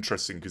really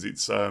interesting because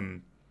it's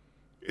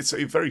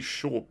a very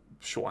short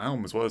short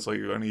album as well. It's like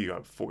only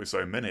 40 or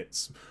so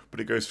minutes, but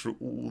it goes through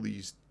all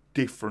these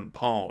different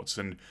parts,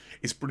 and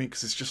it's brilliant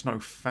because there's just no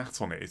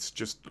fat on it. It's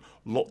just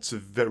lots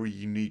of very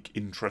unique,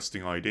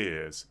 interesting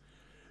ideas.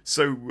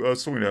 So I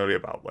was talking earlier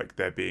about like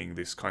there being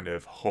this kind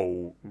of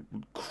whole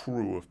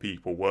crew of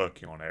people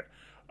working on it,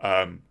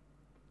 and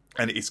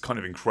it's kind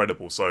of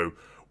incredible. So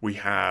we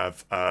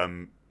have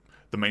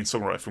the main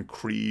songwriter from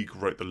Krieg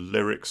wrote the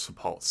lyrics for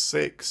part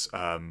 6,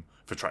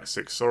 for track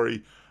 6,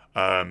 sorry.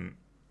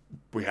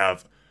 We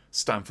have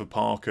Stanford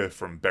Parker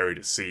from Buried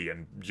at Sea,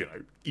 and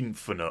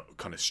infinite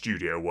kind of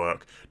studio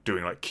work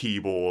doing like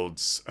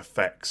keyboards,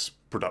 effects,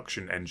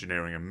 production,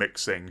 engineering, and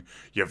mixing.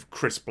 You have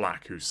Chris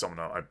Black, who's someone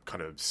I'm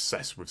kind of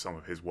obsessed with some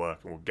of his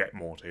work, and we'll get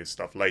more to his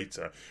stuff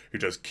later, who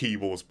does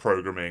keyboards,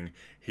 programming.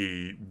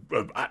 He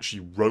actually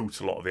wrote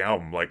a lot of the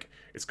album. Like,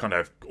 it's kind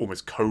of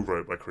almost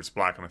co-wrote by Chris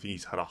Black, and I think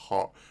he's had a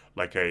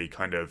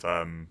kind of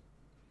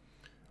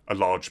a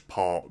large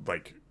part,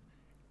 like,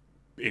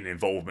 in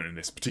involvement in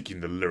this,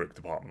 particularly in the lyric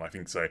department. I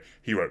think so.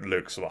 He wrote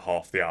lyrics for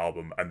half the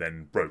album, and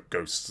then wrote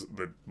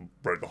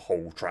the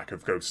whole track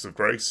of Ghosts of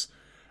Grace,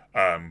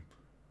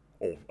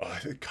 or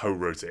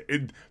co-wrote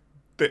it.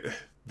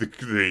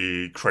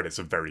 The credits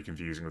are very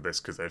confusing with this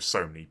because there's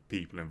so many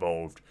people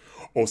involved.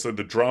 Also,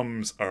 the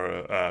drums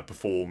are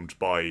performed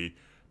by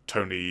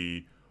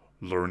Tony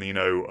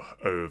Laurinino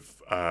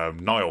of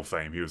Nile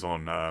fame. He was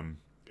on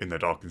In Their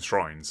Darkened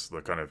Shrines,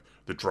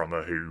 the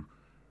drummer who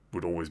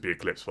would always be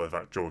eclipsed by the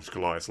fact George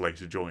Goliath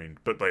later joined.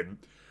 But like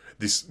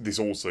this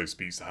also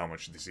speaks to how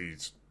much this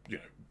is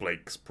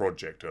Blake's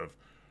project of.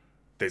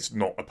 There's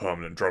not a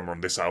permanent drummer on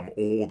this album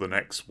or the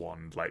next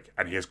one,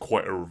 and he has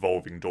quite a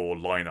revolving door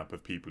lineup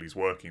of people he's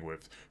working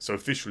with. So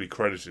officially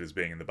credited as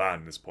being in the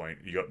band at this point,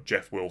 you got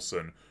Jeff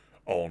Wilson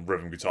on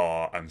rhythm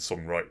guitar and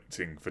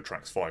songwriting for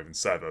tracks 5 and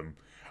 7,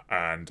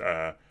 and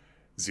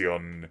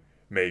Zion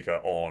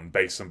Mega on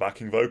bass and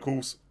backing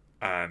vocals.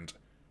 And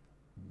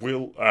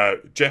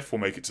Jeff will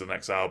make it to the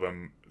next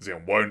album,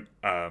 Zion won't.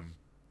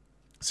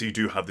 So you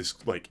do have this,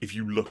 if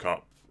you look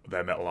up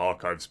their Metal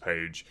Archives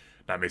page,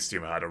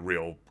 Namistium had a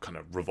real kind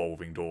of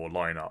revolving door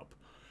lineup.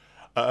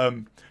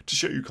 To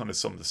show you kind of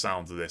some of the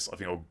sounds of this, I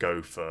think I'll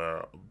go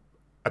for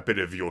a bit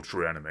of Your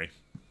True Enemy.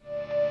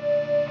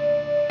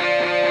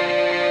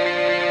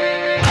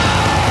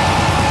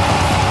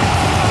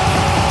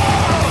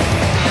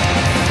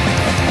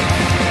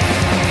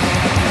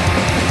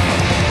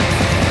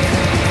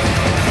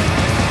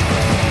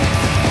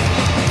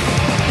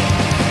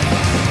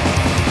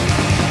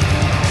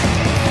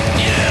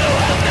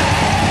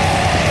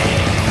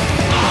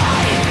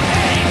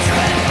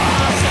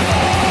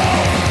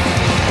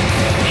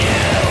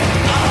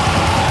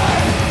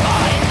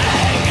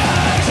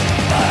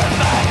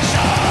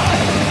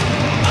 Perfection.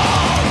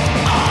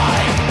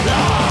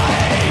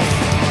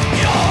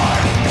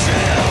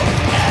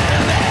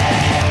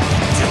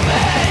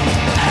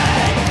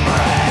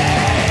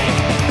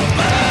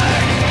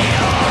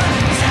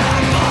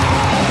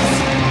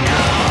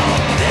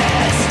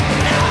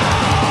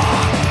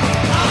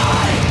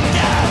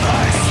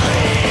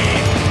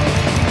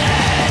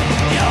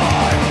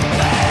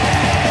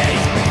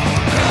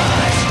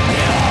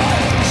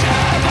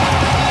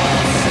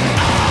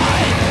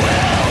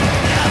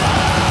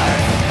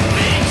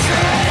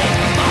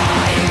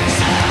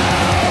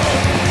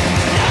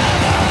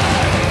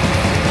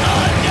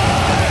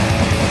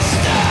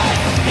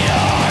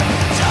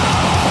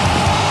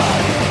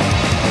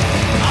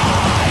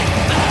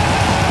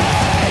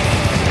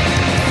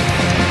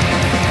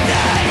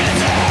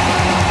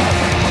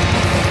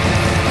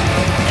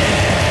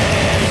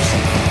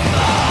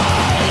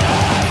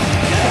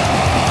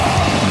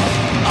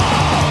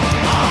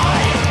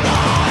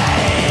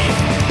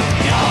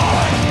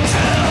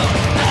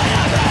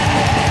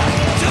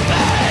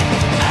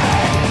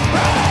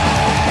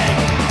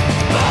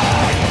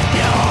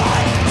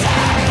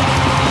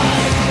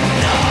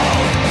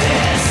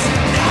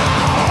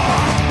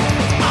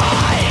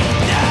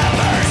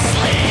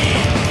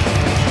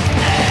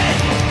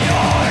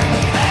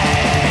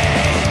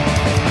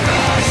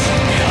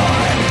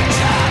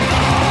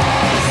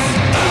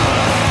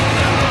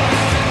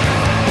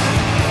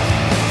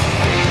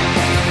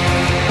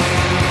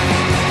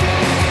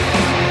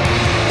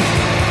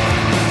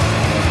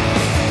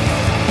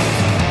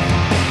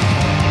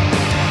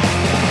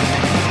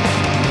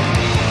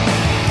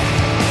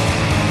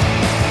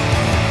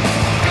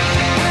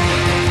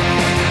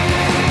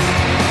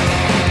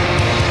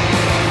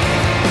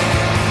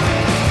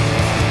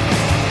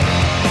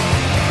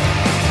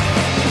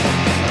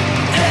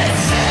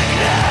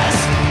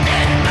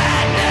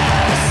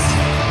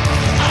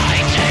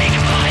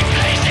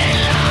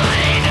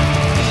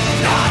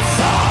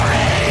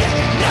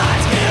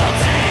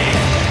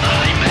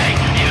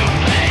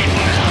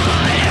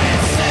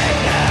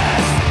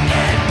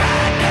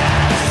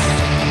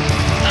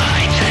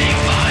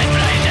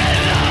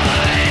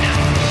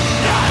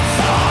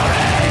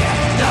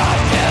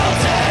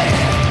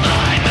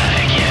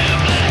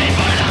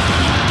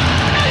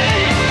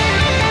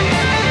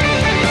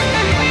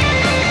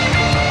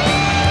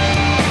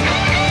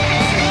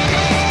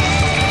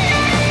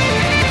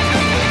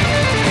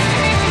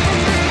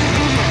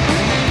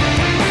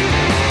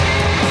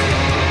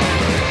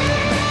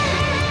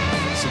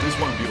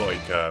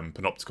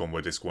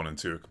 Disc 1 and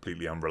 2 are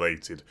completely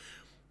unrelated.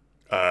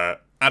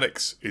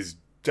 Addicts is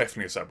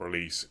definitely a separate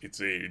release.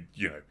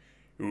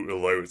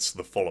 Although it's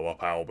the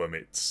follow-up album,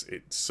 it's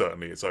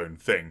certainly its own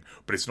thing,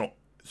 but it's not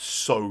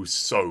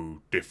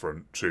so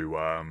different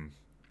to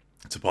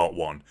part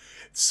 1.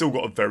 It's still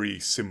got a very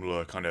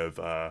similar kind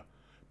of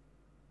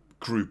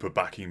group of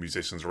backing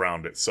musicians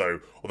around it. So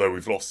although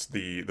we've lost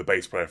the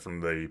bass player from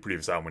the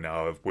previous album, we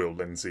now have Will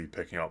Lindsay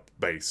picking up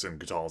bass and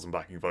guitars and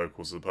backing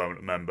vocals as a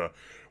permanent member.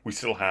 We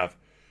still have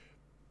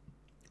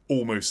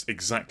almost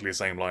exactly the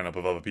same lineup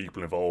of other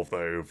people involved,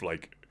 though, of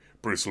like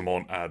Bruce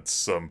Lamont adds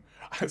some,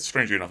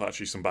 strangely enough,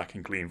 actually some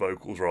backing clean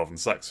vocals rather than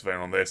saxophone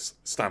on this.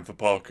 Stanford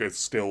Parker's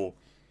still,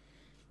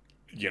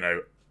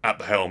 at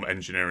the helm,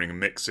 engineering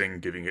and mixing,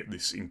 giving it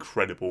this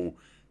incredible,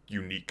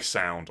 unique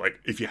sound. Like,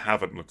 if you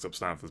haven't looked up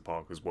Stanford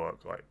Parker's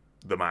work, like,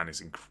 the man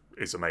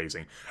is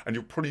amazing. And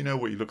you'll probably know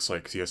what he looks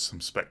like because he has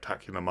some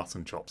spectacular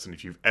mutton chops, and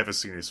if you've ever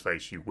seen his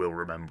face, you will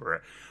remember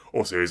it.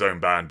 Also, his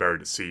own band,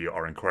 Buried at Sea,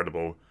 are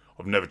incredible.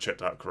 I've never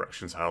checked out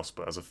Corrections House,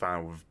 but as a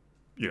fan of,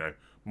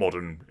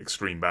 modern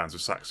extreme bands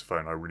with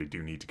saxophone, I really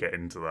do need to get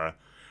into there.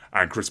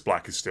 And Chris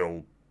Black is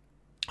still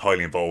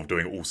highly involved,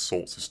 doing all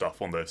sorts of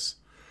stuff on this.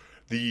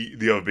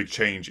 The other big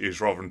change is,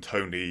 rather than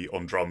Tony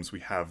on drums, we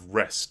have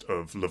Rest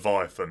of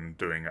Leviathan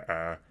doing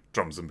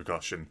drums and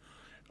percussion.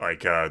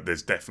 Like,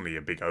 there's definitely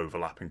a big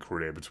overlapping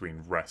career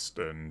between Rest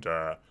and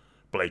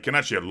Blake, and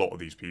actually a lot of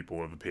these people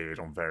have appeared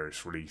on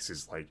various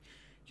releases, like,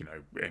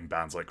 in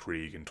bands like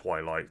Krieg and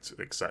Twilight,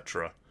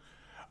 etc.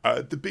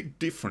 The big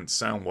difference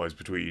sound-wise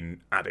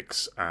between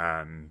Addicts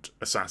and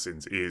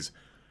Assassins is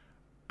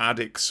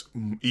Addicts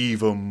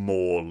even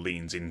more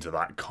leans into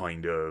that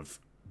kind of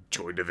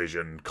Joy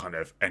Division kind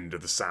of end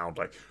of the sound.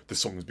 Like, the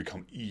songs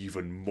become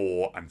even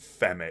more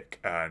anthemic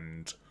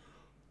and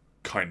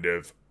kind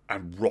of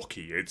and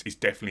rocky. It's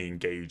definitely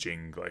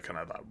engaging, like, kind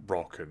of that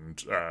rock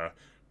and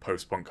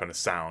post-punk kind of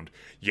sound,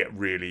 yet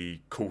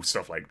really cool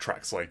stuff like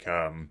tracks like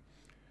I'd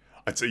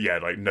say,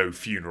 like No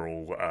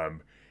Funeral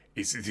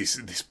is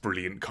this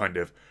brilliant kind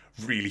of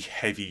really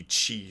heavy,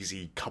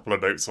 cheesy couple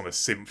of notes on a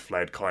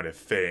synth-led kind of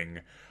thing.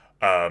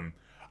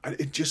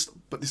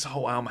 But this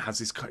whole album has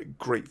this kind of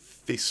great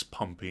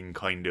fist-pumping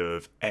kind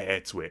of air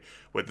to it,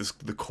 where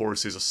the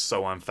choruses are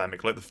so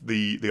anthemic. Like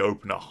the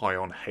opener, High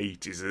on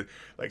Hate, is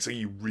like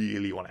something you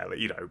really want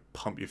to,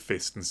 pump your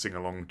fist and sing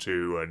along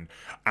to. And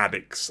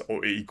Addicts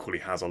equally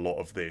has a lot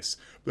of this.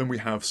 Then we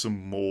have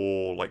some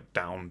more like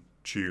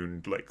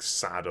down-tuned, like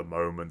sadder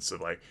moments of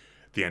like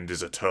The End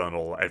Is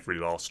Eternal, Every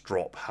Last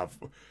Drop have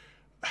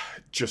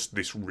just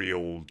this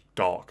real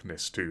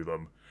darkness to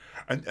them.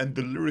 And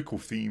the lyrical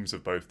themes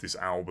of both these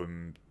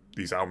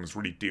albums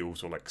really deal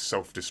with like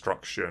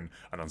self-destruction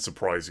and,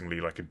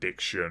 unsurprisingly, like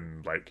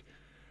addiction. Like,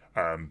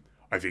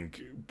 I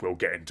think we'll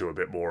get into a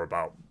bit more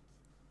about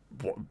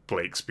what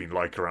Blake's been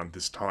like around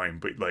this time,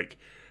 but like,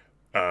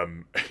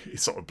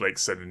 it's sort of Blake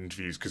said in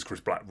interviews, because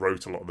Chris Black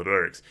wrote a lot of the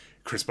lyrics,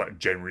 Chris Black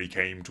generally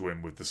came to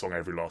him with the song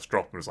Every Last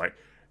Drop and was like,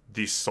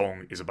 this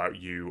song is about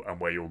you and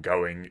where you're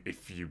going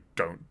if you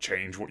don't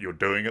change what you're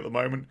doing at the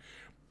moment,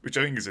 which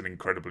I think is an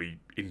incredibly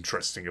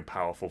interesting and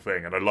powerful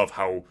thing. And I love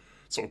how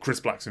sort of Chris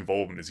Black's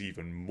involvement is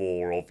even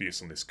more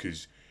obvious on this,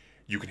 because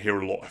you can hear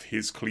a lot of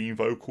his clean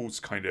vocals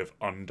kind of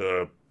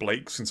under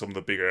Blake's in some of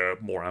the bigger,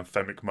 more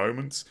anthemic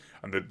moments,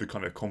 and the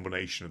kind of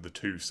combination of the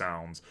two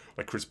sounds.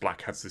 Like, Chris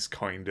Black has this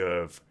kind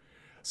of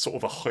sort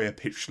of a higher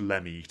pitched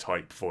Lemmy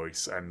type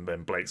voice, and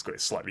then Blake's got a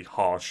slightly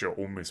harsher,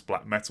 almost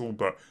black metal,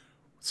 but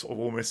sort of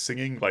almost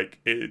singing. Like,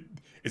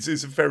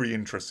 it's a very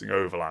interesting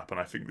overlap, and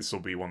I think this will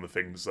be one of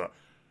the things that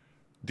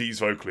these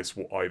vocalists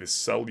will either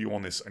sell you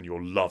on this and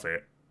you'll love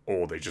it,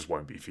 or they just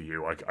won't be for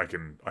you. I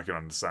can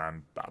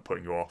understand that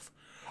putting you off.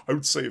 I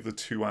would say of the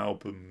two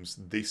albums,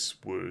 this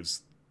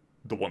was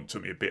the one that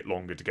took me a bit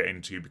longer to get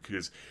into,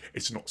 because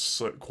it's not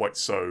quite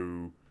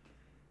so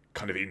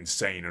kind of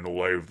insane and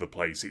all over the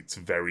place. It's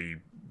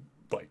very,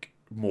 like,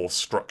 more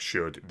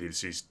structured.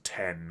 This is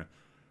 10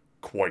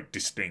 quite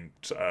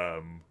distinct,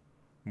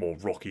 more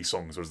rocky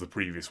songs, whereas the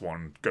previous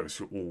one goes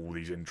through all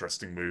these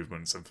interesting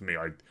movements, and for me,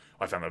 I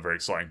found that very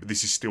exciting. But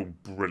this is still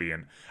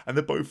brilliant, and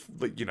they're both,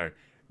 like,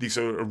 these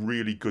are a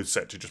really good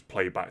set to just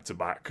play back to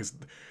back,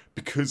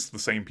 because the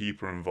same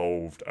people are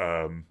involved.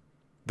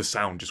 The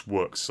sound just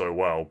works so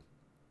well.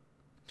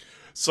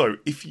 So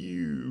if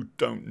you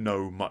don't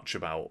know much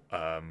about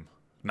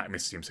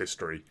Nachtmystium's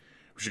history,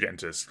 we should get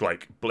into this.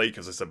 Like, Blake,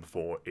 as I said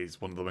before,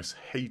 is one of the most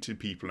hated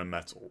people in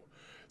metal.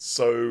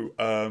 So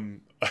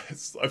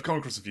I've come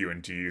across a few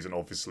interviews, and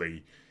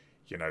obviously,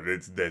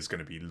 there's going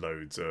to be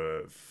loads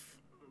of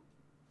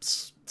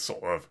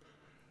sort of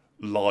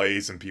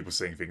lies and people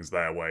saying things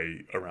their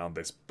way around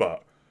this.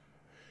 But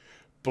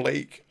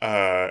Blake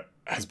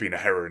has been a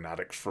heroin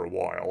addict for a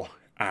while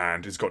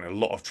and has gotten in a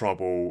lot of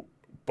trouble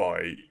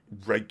by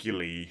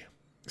regularly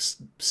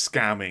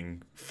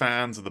scamming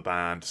fans of the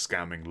band,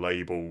 scamming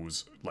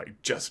labels,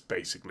 like just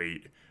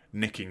basically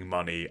nicking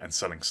money and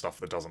selling stuff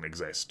that doesn't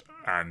exist.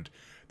 And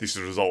this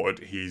has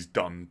resulted, he's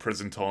done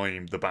prison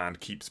time, the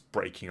band keeps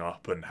breaking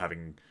up and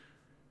having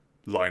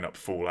lineup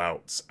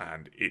fallouts,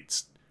 and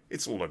it's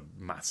it's all a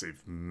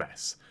massive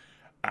mess.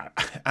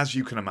 As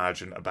you can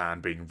imagine, a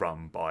band being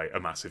run by a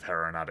massive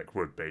heroin addict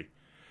would be.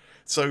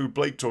 So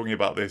Blake talking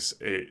about this,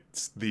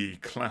 it's the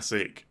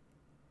classic,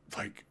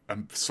 like,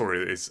 I'm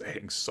sorry, it's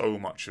hitting so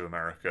much of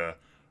America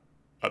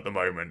at the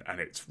moment, and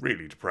it's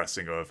really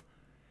depressing of,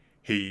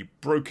 he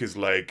broke his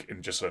leg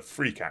in just a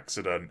freak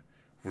accident,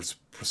 was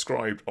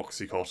prescribed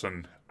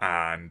Oxycontin,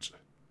 and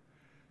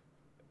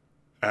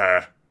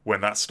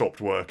when that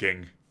stopped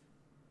working,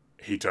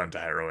 he turned to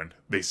heroin.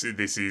 This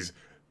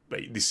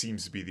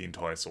seems to be the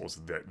entire source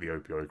of the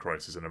opioid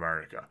crisis in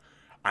America.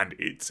 And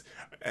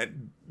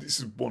this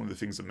is one of the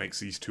things that makes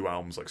these two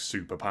albums like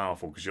super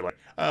powerful, because you're like,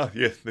 oh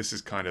yeah, this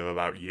is kind of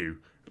about you.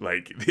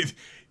 Like,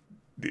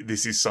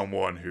 this is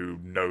someone who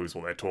knows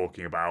what they're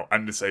talking about.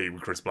 And to say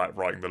with Chris Black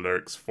writing the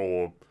lyrics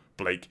for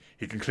Blake,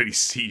 he can clearly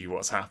see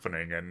what's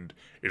happening and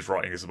is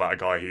writing this about a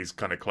guy he's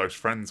kind of close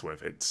friends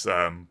with. It's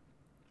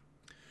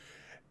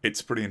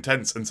pretty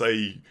intense. And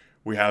say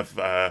we have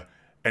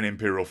N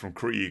Imperial from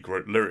Krieg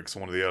wrote lyrics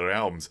on one of the early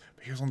albums,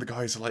 but he was one of the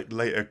guys who like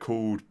later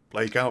called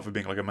Blake out for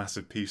being like a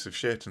massive piece of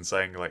shit and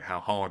saying like how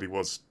hard he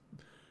was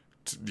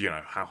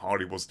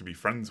to be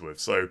friends with.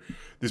 So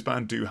this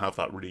band do have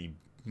that really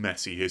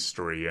messy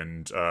history,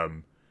 and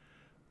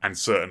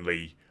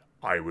certainly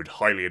I would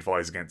highly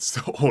advise against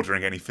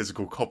ordering any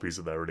physical copies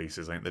of their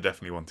releases. I think they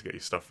definitely want to get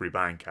your stuff through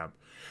Bandcamp.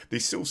 They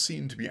still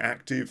seem to be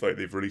active, like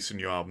they've released a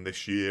new album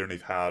this year and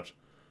they've had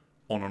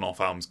on and off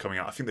albums coming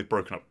out. I think they've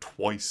broken up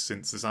twice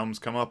since this album's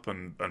come up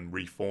and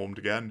reformed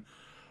again.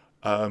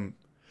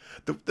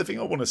 The thing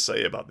I want to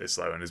say about this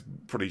though, and is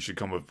probably should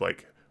come with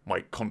like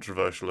my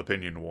controversial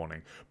opinion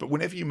warning, but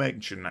whenever you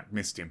mention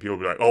Nachtmystium, people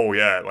will be like, oh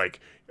yeah, like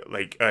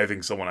I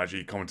think someone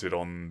actually commented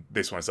on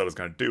this when I said I was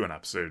going to do an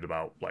episode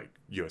about like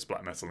US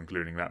black metal,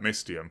 including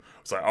Nachtmystium.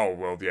 It's like, oh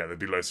well, yeah, there'd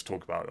be loads to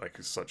talk about, like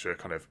it's such a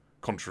kind of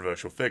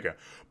controversial figure.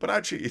 But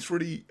actually, it's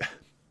really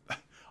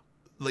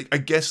like, I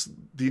guess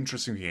the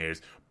interesting thing here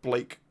is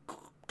Blake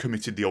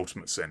committed the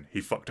ultimate sin.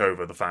 He fucked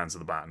over the fans of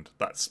the band.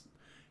 That's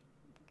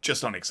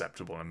just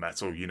unacceptable in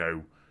metal. You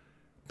know,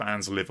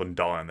 bands live and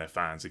die on their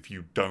fans. If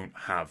you don't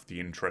have the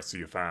interests of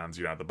your fans,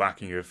 you know, the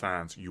backing of your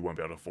fans, you won't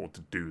be able to afford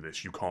to do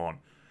this. You can't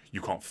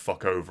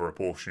fuck over a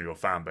portion of your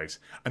fan base.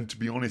 And to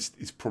be honest,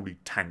 it's probably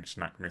tanked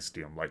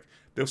Nachtmystium. Like,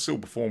 they'll still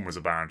perform as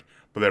a band,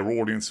 but their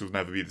audience will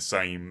never be the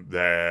same.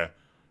 Their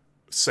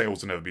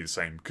sales will never be the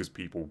same because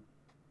people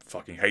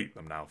fucking hate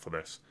them now for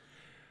this.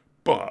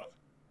 But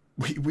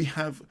we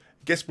have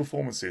guest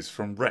performances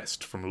from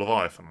Rest, from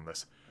Leviathan on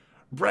this.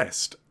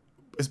 Rest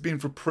has been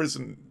to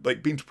prison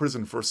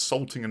for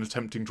assaulting and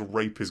attempting to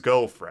rape his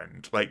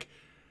girlfriend. Like,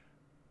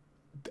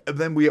 and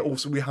then we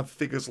have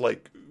figures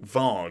like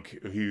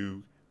Varg,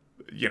 who,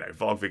 you know,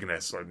 Varg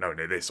Vikernes, like, no,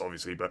 this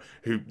obviously, but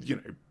who, you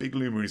know, big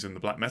luminaries in the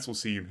black metal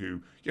scene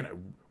who, you know,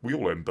 we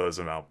all own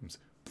Burzum albums.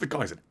 But the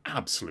guy's an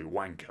absolute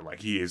wanker.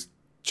 Like, he is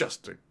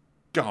just a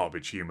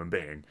garbage human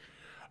being.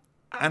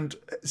 And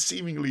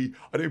seemingly,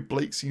 I know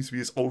Blake seems to be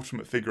his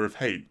ultimate figure of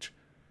hate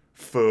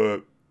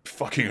for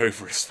fucking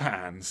over his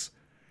fans,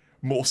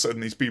 more so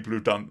than these people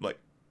who've done, like,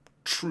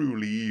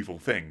 truly evil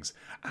things.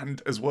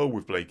 And as well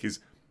with Blake is,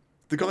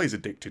 the guy's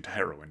addicted to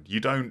heroin. You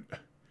don't...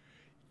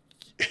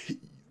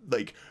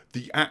 like,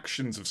 the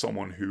actions of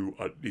someone who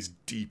is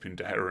deep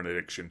into heroin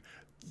addiction,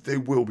 they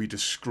will be to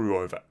screw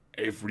over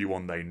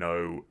everyone they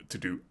know to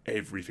do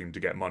everything to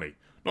get money.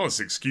 Not as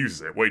excuses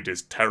it. What he did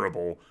is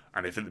terrible,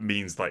 and if it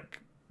means,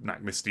 like,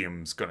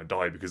 Nachtmystium's going to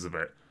die because of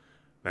it,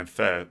 then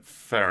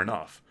fair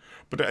enough.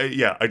 But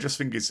yeah, I just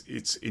think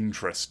it's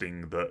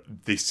interesting that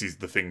this is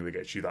the thing that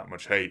gets you that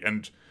much hate,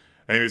 and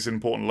it's an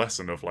important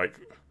lesson of like,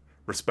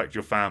 respect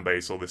your fan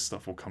base, or this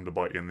stuff will come to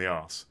bite you in the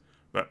arse.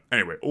 But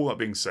anyway, all that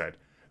being said,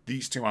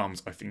 these two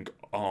albums I think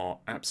are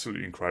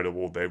absolutely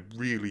incredible. They're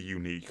really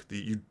unique.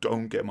 You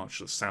don't get much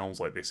that sounds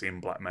like this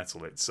in black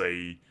metal. It's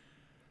a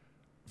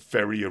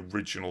very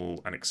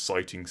original and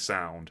exciting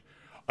sound.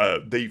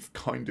 They've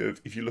kind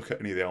of, if you look at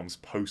any of the albums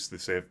post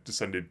this, they've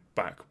descended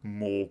back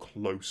more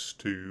close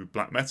to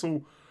black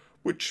metal,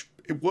 which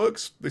it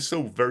works. They're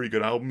still very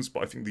good albums,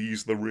 but I think they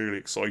use the really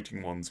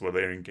exciting ones where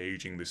they're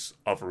engaging this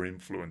other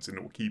influence, and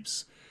it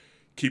keeps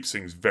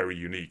things very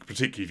unique,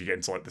 particularly if you get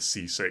into like the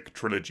Seasick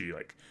trilogy.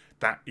 Like,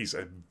 that is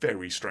a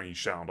very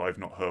strange sound I've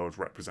not heard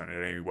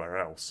represented anywhere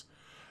else.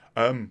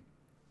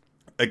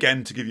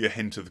 Again, to give you a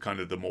hint of the kind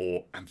of the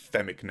more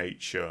anthemic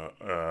nature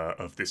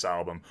of this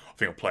album, I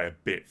think I'll play a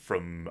bit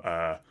from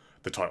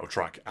the title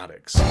track,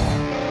 Addicts.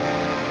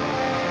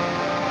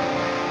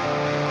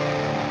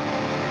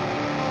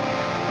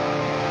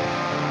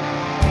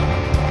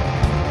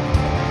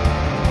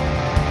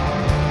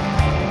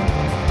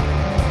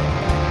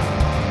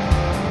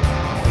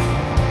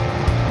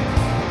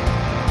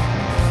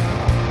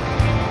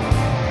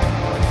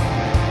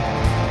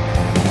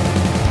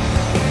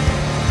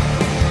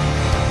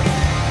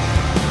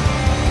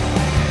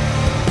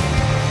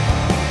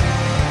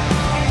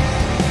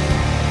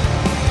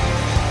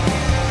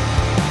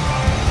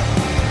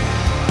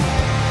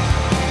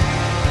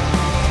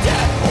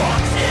 Death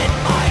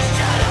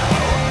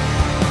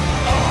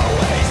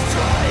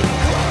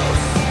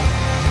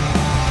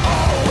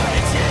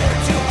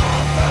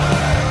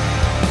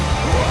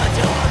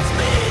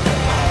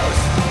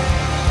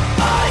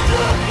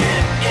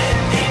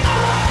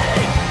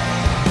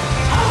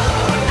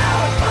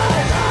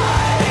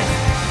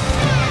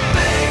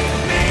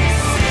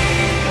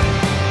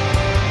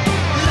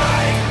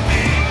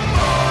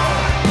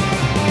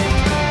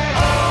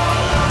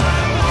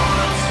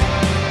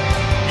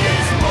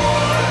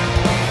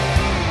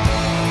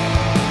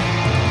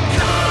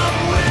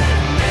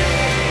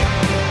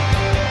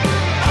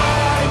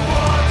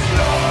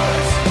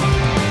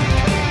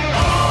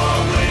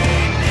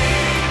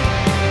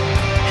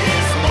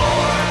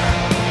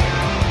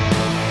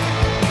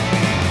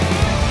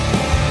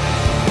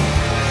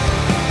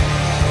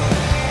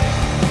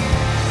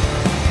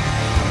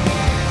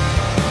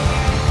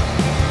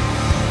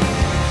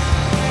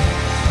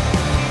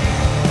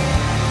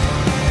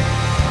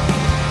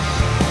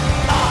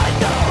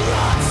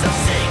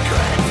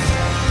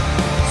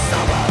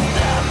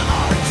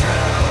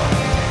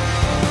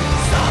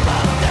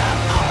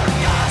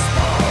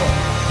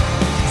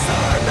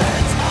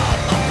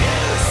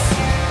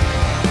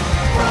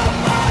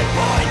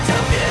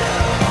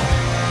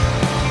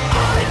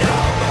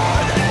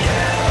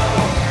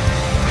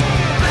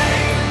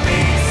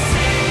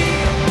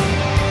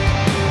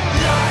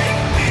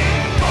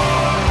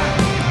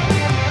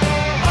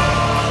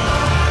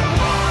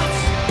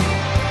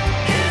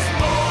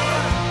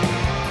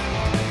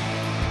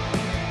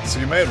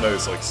have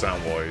noticed, like,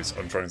 sound-wise,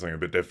 I'm trying something a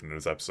bit different in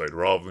this episode.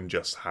 Rather than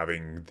just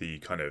having the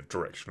kind of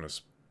directionless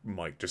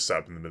mic just set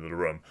up in the middle of the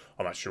room,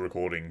 I'm actually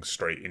recording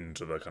straight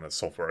into the kind of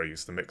software I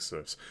use to mix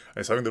this. And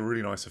it's having the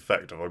really nice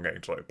effect of I'm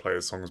getting to, like, play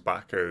the songs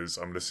back as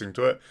I'm listening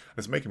to it. And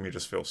it's making me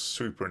just feel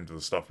super into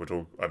the stuff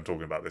I'm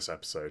talking about this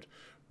episode.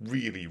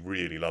 Really,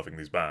 really loving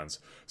these bands.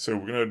 So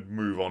we're going to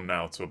move on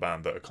now to a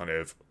band that are kind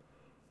of...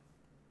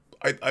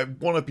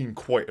 one I've been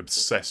quite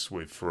obsessed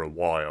with for a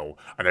while,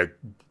 and are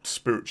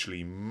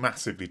spiritually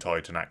massively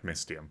tied to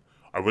Nachtmystium.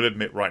 I will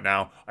admit right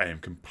now, I am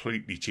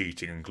completely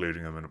cheating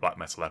including them in a black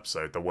metal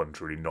episode. They're one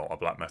truly not a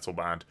black metal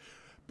band,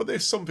 but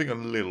there's something a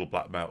little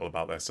black metal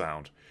about their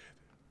sound.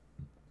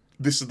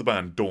 This is the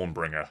band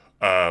Dawnbringer.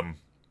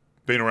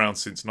 Been around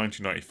since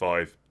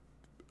 1995,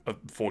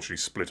 unfortunately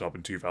split up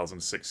in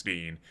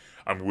 2016,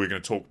 and we're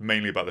going to talk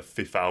mainly about the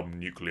fifth album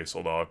Nucleus,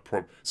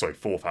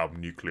 fourth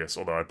album Nucleus,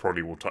 although I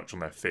probably will touch on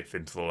their fifth,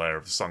 Into the Lair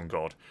of the Sun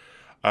God.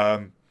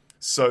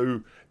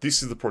 So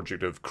this is the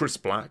project of Chris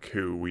Black,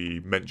 who we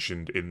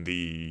mentioned in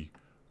the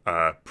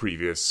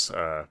previous,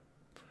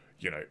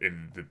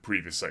 in the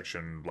previous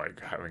section, like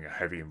having a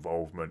heavy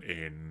involvement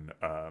in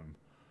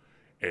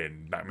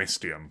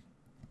Nachtmystium.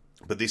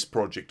 But this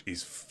project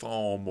is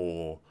far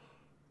more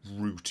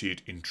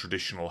rooted in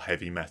traditional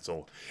heavy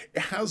metal.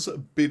 It has a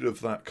bit of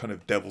that kind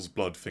of Devil's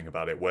Blood thing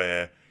about it,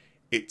 where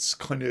it's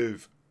kind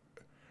of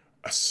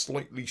a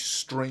slightly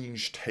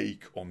strange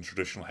take on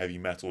traditional heavy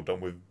metal done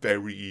with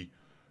very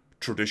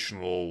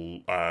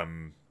traditional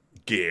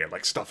gear,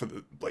 like stuff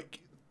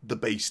like the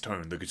bass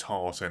tone, the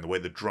guitar tone, the way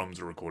the drums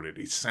are recorded.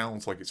 It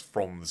sounds like it's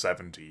from the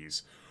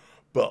 70s,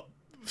 but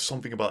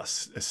something about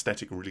that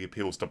aesthetic really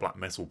appeals to black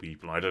metal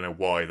people. I don't know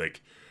why.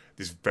 Like,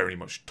 this very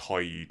much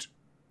tied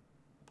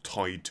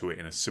to it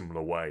in a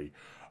similar way.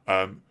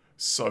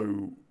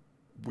 So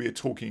we're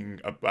talking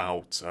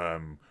about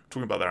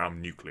their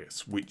album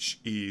Nucleus, which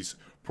is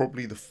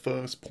probably the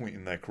first point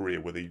in their career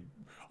where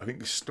I think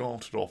they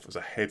started off as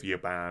a heavier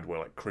band where,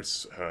 like,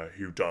 Chris,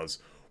 who does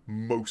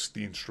most of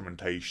the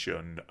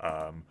instrumentation,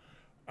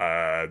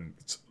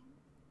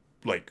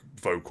 like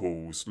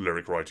vocals,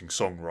 lyric writing,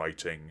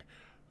 songwriting,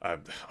 a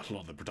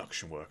lot of the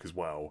production work as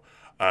well.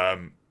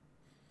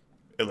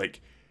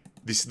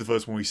 This is the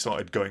first one we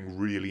started going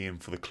really in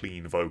for the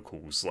clean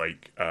vocals.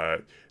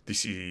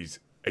 This is,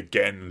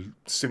 again,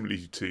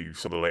 similarly to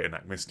some of the later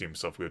Nachtmystium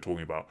stuff we were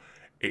talking about,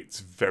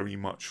 it's very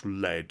much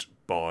led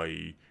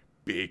by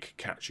big,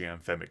 catchy,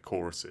 anthemic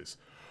choruses.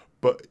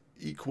 But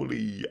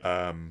equally,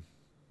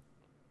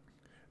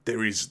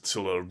 there is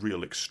still a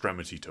real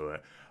extremity to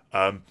it.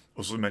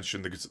 Also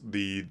mentioned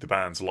the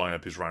band's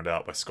lineup is rounded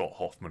out by Scott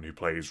Hoffman, who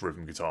plays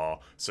rhythm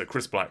guitar. So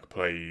Chris Black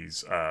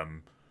plays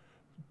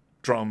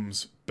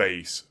drums,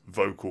 bass,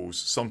 vocals,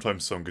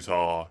 sometimes some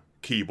guitar,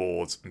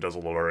 keyboards, and does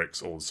all the lyrics,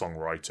 all the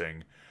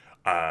songwriting.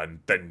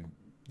 And then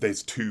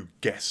there's two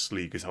guest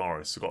lead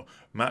guitarists. We've got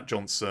Matt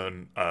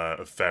Johnson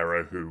of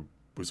Pharaoh, who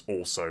was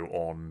also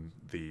on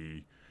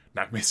the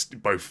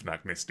both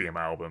Nachtmystium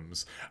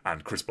albums,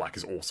 and Chris Black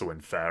is also in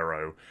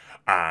Pharaoh,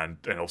 and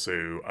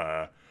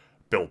also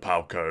Bill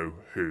Palco,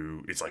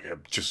 who is like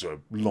just a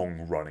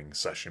long-running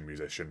session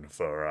musician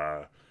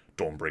for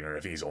Dawnbringer. I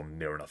think he's on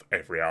near enough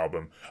every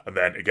album. And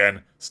then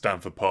again,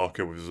 Stanford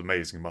Parker with his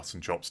amazing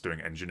mutton chops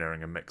doing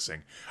engineering and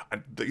mixing.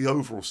 And the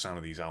overall sound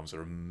of these albums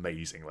are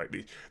amazing. Like,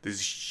 there's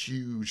this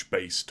huge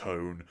bass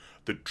tone,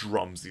 the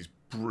drums, these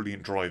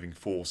brilliant driving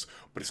force,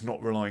 but it's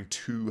not relying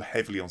too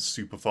heavily on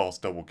super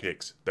fast double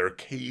kicks. They're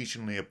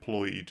occasionally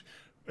deployed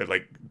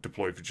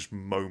for just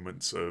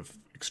moments of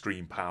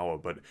extreme power,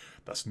 but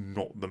that's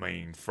not the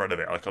main thread of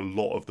it. Like, a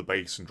lot of the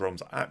bass and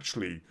drums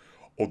actually,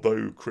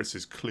 although Chris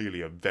is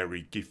clearly a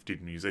very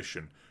gifted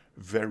musician,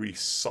 very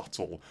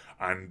subtle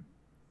and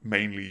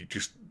mainly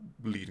just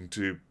leading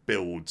to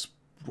builds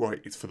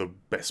right. It's for the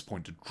best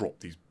point to drop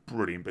these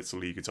brilliant bits of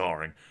lead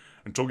guitaring.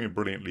 And talking of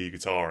brilliant lead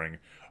guitaring,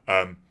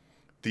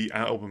 the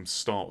album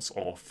starts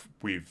off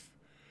with,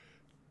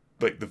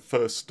 like, the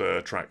first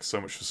track,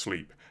 So Much for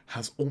Sleep,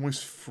 has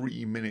almost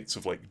 3 minutes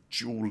of, like,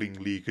 dueling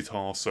lead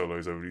guitar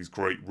solos over these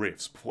great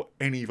riffs before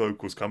any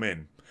vocals come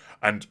in.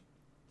 And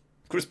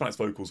Chris Black's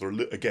vocals are,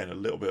 again, a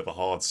little bit of a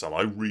hard sell.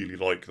 I really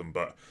like them,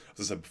 but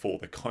as I said before,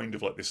 they're kind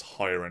of like this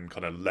higher-end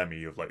kind of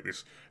Lemmy of, like,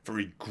 this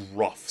very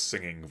gruff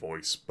singing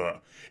voice,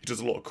 but he does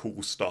a lot of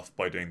cool stuff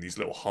by doing these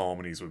little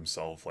harmonies with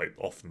himself. Like,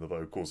 often the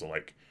vocals are,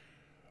 like,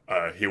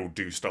 he'll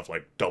do stuff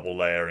like double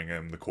layering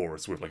in the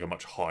chorus with, like, a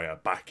much higher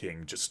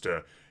backing just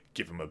to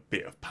give him a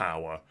bit of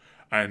power.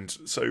 And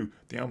so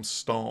the album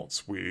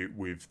starts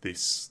with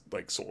this,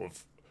 like, sort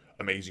of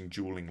amazing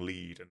dueling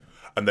lead,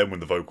 and then when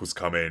the vocals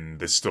come in,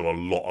 there's still a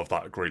lot of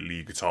that great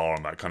lead guitar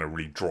and that kind of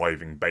really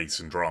driving bass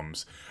and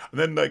drums, and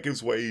then that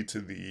gives way to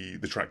the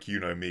track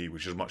You Know Me,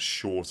 which is much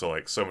shorter.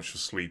 Like, So Much for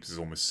Sleep is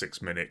almost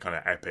 6 minute kind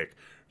of epic.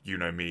 You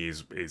Know Me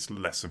is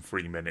less than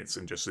 3 minutes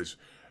and just this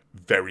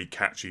very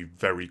catchy,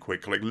 very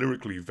quick, like,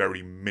 lyrically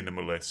very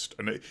minimalist,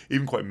 and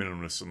even quite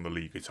minimalist on the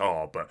lead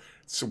guitar, but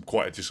still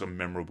quite just a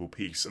memorable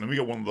piece. And then we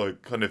got one of the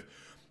kind of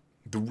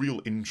the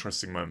real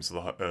interesting moments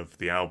of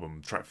the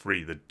album, track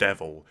 3, The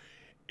Devil,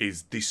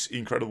 is this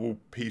incredible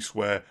piece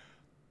where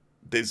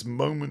there's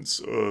moments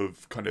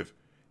of kind of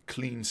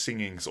clean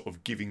singing, sort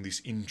of giving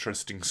this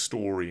interesting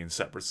story in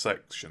separate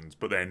sections,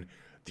 but then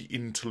the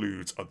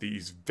interludes are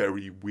these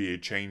very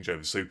weird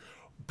changeovers. So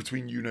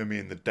between You Know Me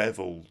and The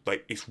Devil,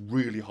 like, it's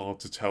really hard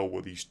to tell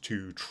where these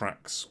two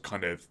tracks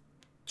kind of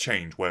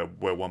change, where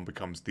one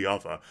becomes the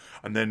other.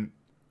 And then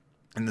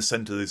in the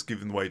centre, there's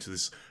given way to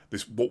this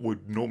what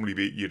would normally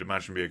be, you'd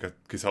imagine, be a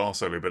guitar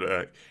solo, but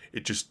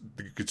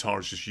the guitar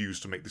is just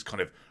used to make this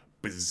kind of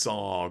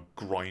bizarre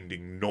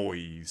grinding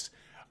noise.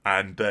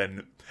 And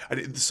then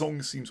the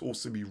song seems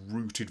also to be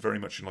rooted very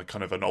much in like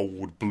kind of an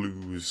old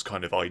blues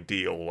kind of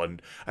ideal,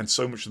 and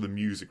so much of the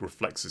music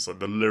reflects this. Like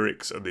the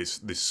lyrics are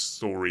this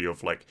story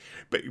of like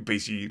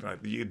basically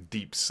like the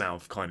deep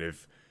south kind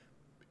of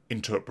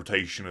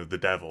interpretation of the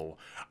devil,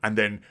 and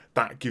then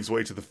that gives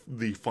way to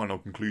the final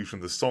conclusion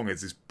of the song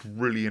is this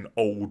brilliant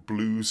old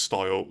blues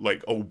style,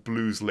 like old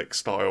blues lick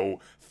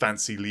style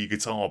fancy lead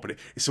guitar, but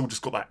it's all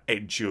just got that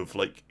edge of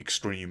like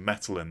extreme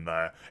metal in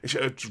there. It's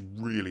a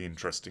really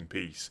interesting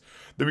piece.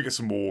 Then we get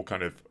some more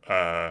kind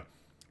of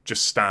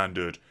just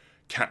standard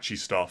catchy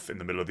stuff in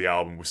the middle of the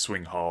album with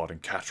Swing Hard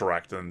and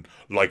Cataract, and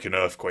Like an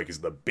Earthquake is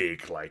the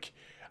big like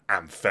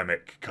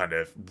anthemic kind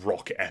of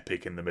rock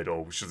epic in the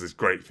middle, which is this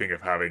great thing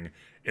of having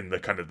in the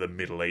kind of the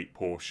middle eight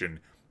portion,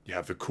 you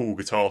have the cool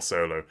guitar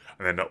solo,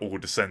 and then it all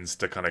descends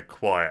to kind of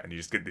quiet, and you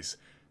just get this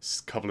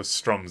couple of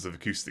strums of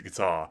acoustic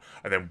guitar,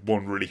 and then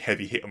one really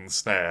heavy hit on the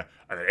snare,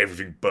 and then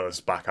everything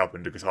bursts back up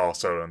into guitar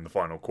solo in the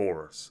final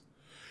chorus.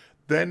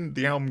 Then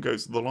the album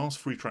goes, the last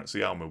three tracks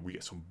of the album, we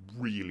get some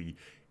really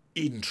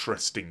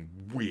interesting,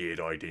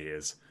 weird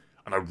ideas,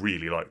 and I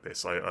really like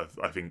this. I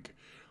think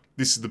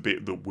this is the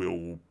bit that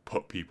will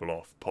put people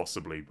off,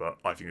 possibly, but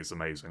I think it's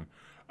amazing.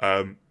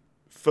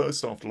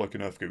 First, after Like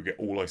an Earthquake, we get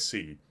All I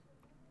See.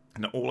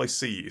 And All I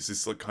See is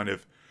this like kind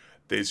of,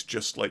 there's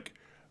just like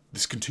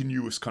this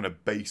continuous kind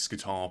of bass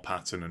guitar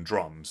pattern and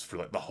drums for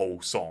like the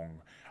whole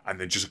song, and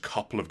then just a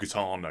couple of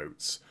guitar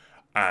notes.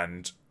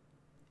 And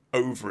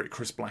over it,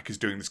 Chris Black is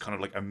doing this kind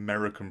of like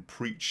American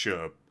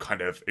preacher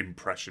kind of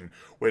impression,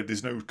 where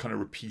there's no kind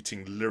of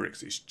repeating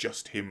lyrics, it's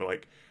just him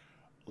like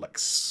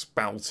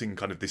spouting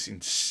kind of this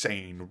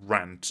insane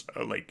rant,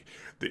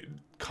 the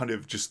kind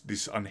of just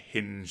this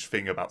unhinged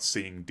thing about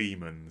seeing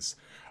demons.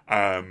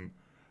 Sorry,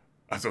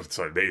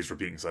 that is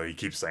repeating, so he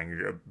keeps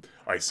saying,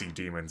 I see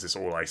demons, it's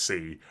all I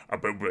see,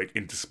 but like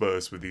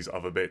interspersed with these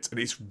other bits. And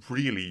it's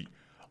really,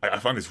 I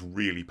find this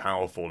really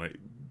powerful, and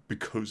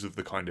because of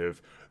the kind of,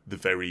 the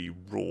very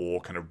raw,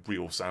 kind of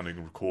real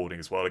sounding recording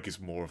as well, it gives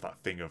more of that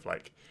thing of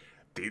like,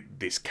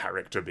 this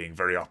character being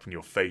very up in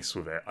your face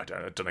with it. I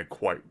don't know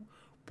quite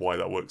why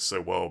that works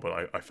so well,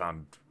 but I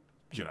found,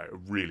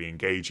 really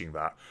engaging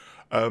that.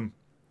 And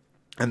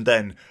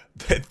then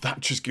that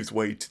just gives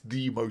way to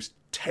the most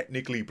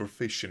technically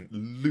proficient,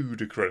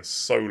 ludicrous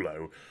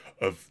solo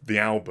of the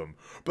album.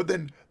 But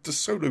then the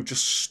solo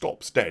just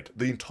stops dead.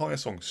 The entire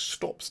song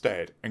stops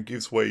dead and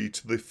gives way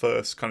to the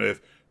first kind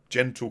of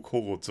gentle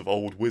chords of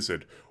Old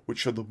Wizard,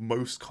 which are the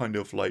most kind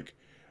of like,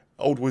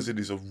 Old Wizard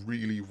is a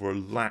really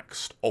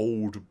relaxed,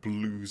 old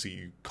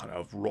bluesy kind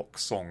of rock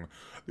song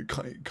that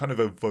kind of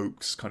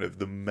evokes kind of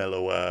the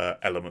mellower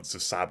elements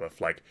of Sabbath.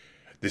 Like,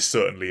 there's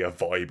certainly a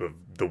vibe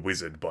of The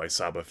Wizard by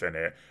Sabbath in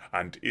it,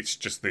 and it's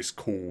just this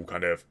cool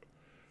kind of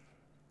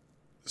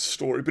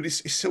story, but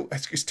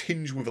it's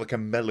tinged with like a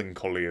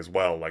melancholy as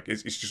well. Like,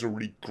 it's just a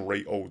really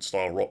great old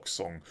style rock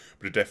song,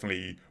 but it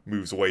definitely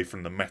moves away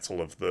from the metal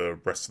of the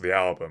rest of the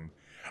album.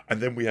 And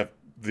then we have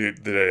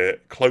the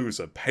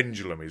closer,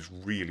 Pendulum, is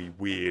really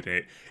weird, and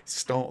it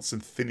starts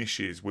and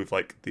finishes with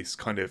like this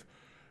kind of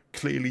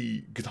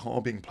clearly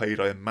guitar being played,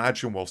 I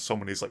imagine, while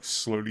someone is like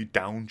slowly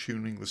down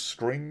tuning the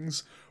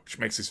strings, which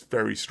makes this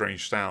very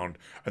strange sound.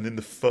 And then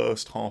the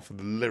first half of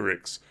the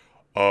lyrics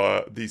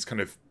are these kind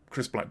of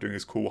Chris Black doing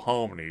his cool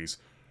harmonies,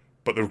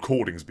 but the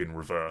recording's been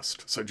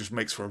reversed, so it just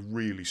makes for a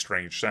really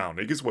strange sound.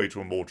 It gives way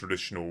to a more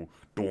traditional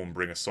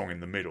Dawnbringer song in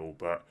the middle,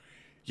 but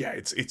yeah,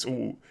 this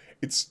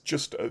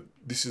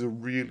is a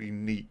really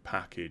neat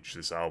package,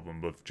 this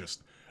album, of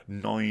just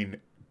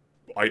 9.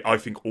 I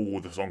think all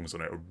the songs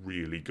on it are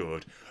really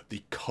good.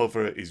 The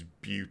cover is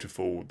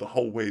beautiful. The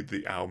whole way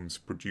the album's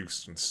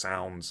produced and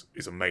sounds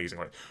is amazing.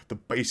 Like, the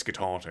bass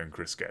guitar tone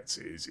Chris gets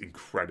is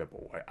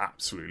incredible. I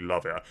absolutely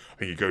love it. I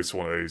think he goes to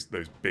one of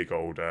those big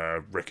old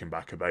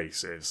Rickenbacker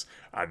basses,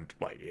 and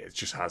like, it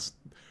just has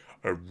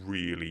a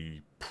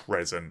really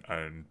present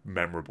and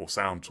memorable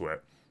sound to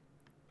it.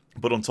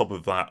 But on top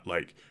of that,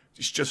 like,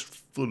 it's just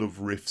full of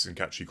riffs and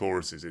catchy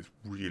choruses. It's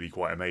really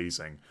quite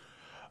amazing.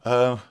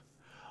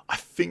 I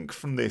think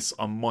from this,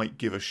 I might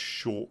give a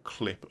short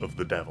clip of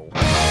The Devil.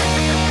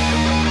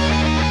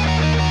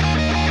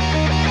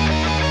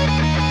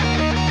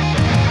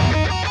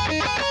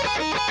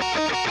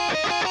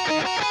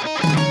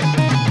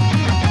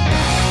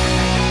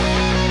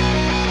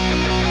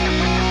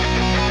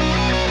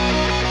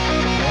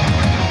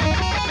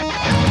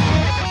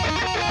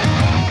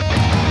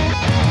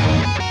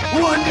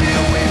 One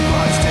year we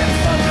marched in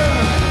thunder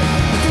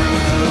through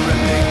the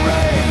ripping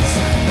rains.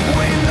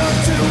 We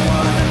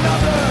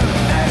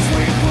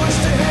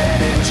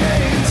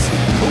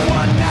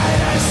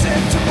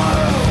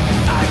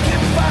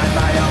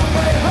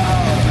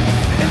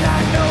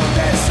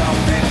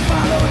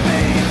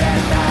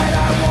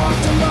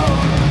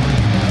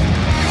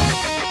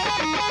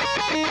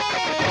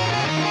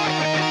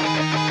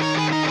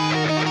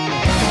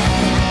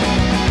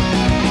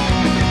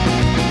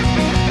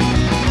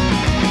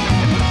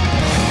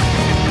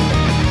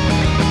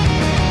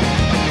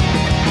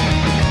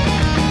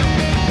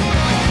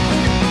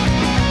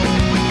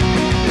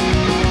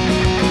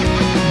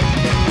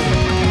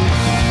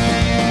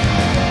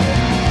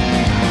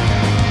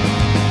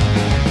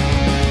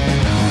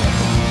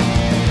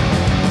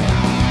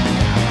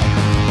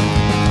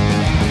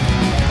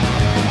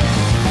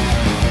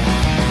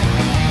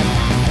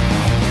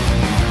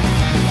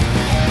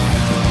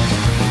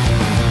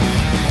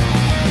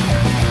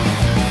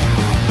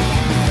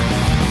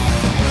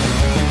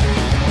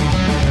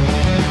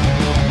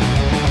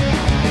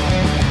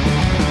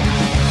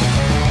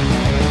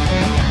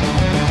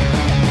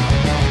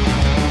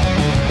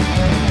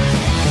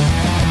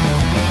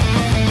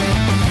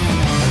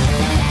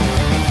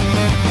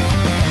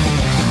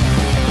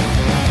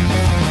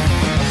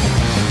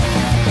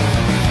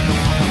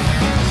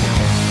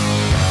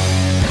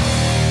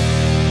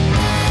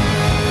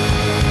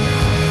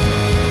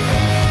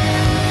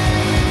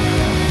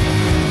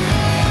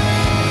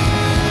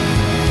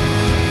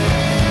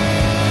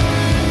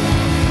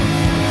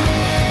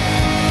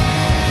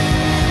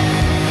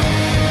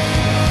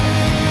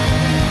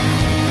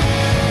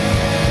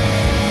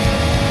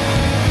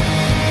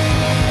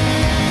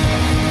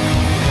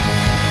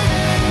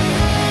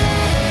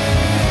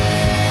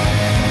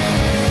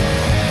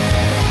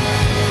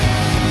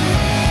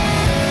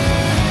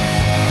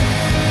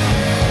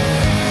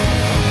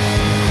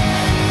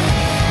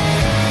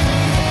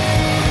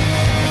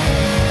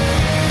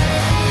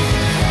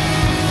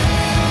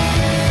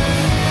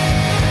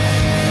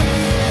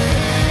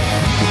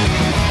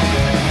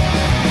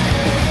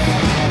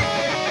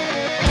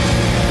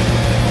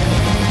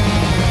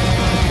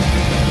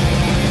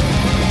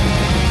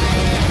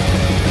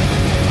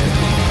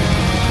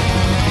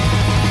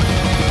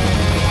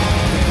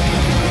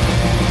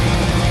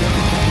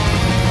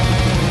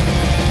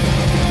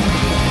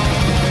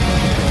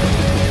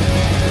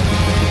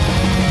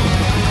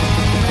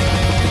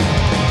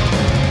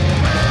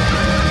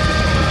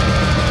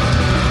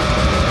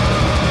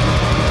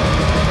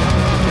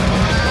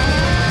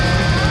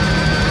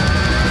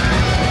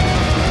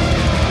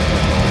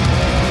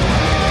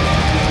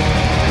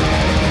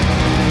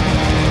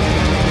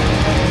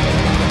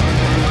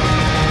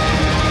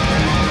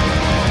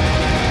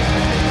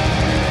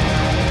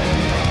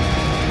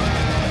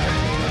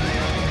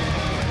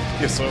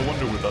Yeah, so I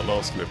wonder with that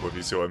last clip whether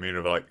you see what I mean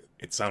of like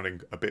it's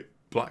sounding a bit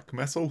black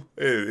metal.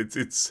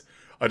 It's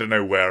I don't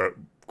know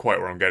quite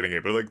where I'm getting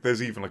it, but like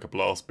there's even like a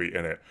blast beat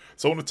in it.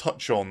 So I want to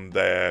touch on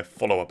their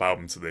follow-up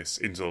album to this,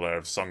 Into the Lair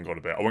of the Sun God,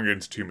 a bit. I won't get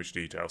into too much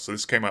detail. So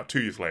this came out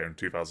 2 years later in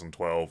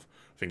 2012,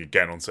 I think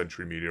again on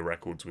Century Media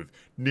Records with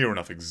near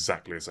enough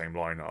exactly the same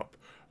lineup.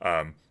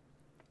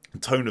 The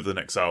tone of the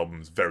next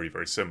album is very,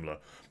 very similar.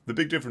 The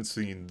big difference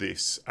between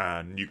this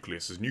and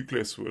Nucleus is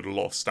Nucleus had a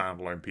lot of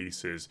standalone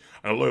pieces,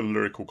 and a lot of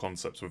lyrical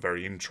concepts were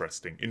very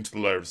interesting. Into the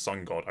Lair of the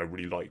Sun God I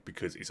really like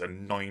because it's a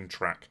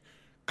 9-track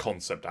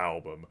concept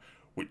album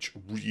which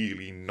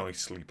really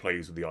nicely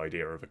plays with the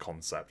idea of a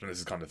concept, and this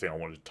is the kind of thing I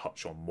wanted to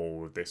touch on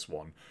more with this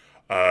one.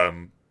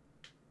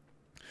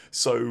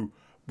 So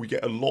we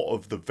get a lot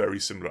of the very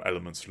similar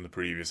elements from the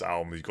previous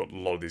album. You've got a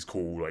lot of these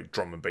cool like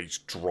drum and bass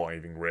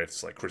driving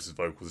riffs, like Chris's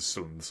vocals are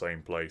still in the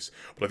same place.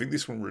 But I think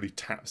this one really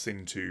taps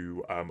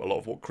into a lot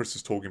of what Chris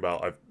is talking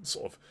about. I've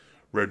sort of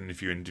read in a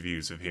few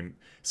interviews of him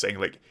saying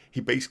like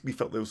he basically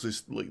felt there was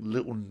this like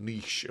little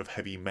niche of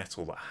heavy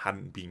metal that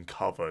hadn't been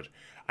covered,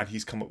 and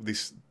he's come up with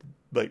this,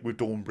 like with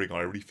Dawnbringer,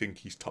 I really think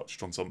he's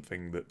touched on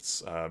something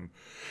that's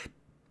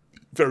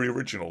very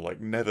original,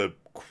 like never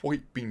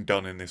quite been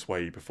done in this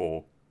way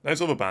before. There's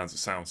other bands that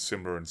sound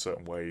similar in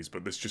certain ways,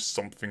 but there's just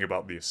something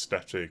about the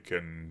aesthetic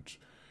and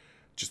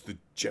just the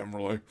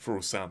general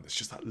overall sound that's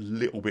just that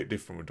little bit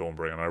different with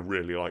Dawnbringer, and I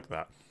really like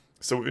that.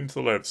 So with Into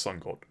the Lair of the Sun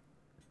God,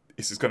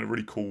 it's this kind of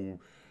really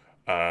cool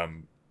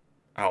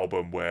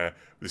album where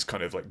this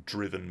kind of like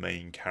driven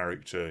main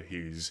character,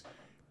 he's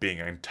being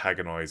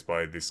antagonized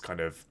by this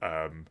kind of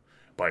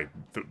by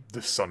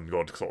the sun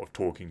god sort of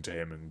talking to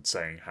him and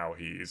saying how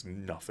he is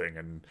nothing,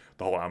 and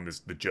the whole album is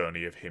the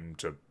journey of him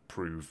to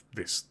prove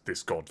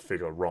this god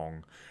figure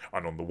wrong,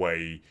 and on the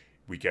way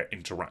we get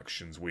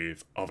interactions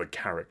with other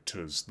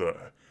characters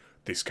that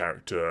this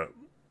character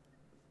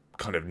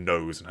kind of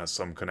knows and has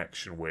some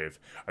connection with,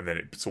 and then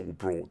it's all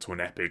brought to an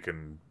epic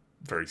and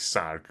very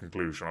sad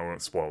conclusion. I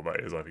won't spoil what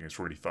that is. I think it's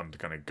really fun to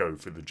kind of go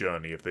through the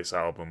journey of this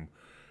album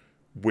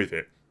with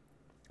it.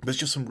 There's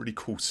just some really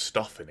cool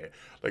stuff in it.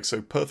 Like,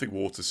 so Perfect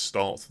Waters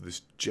starts with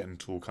this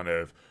gentle kind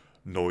of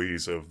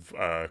noise of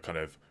kind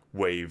of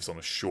waves on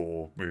a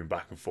shore moving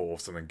back and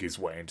forth, and then gives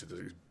way into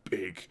this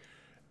big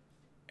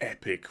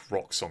epic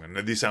rock song. And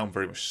this album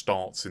very much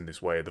starts in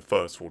this way. The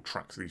first 4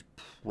 tracks are these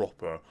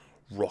proper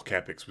rock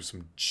epics with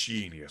some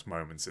genius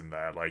moments in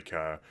there. Like,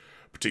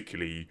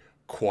 particularly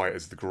Quiet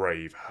as the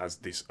Grave has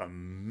this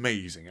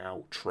amazing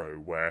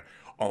outro where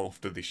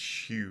after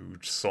this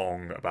huge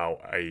song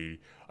about a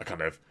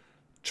kind of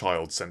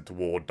child sent to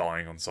war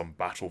dying on some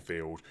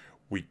battlefield,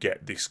 we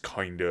get this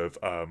kind of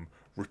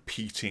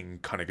repeating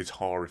kind of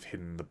guitar riff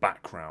hidden in the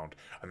background,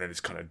 and then this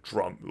kind of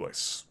drum,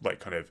 like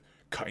kind of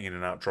cutting in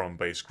and out drum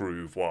bass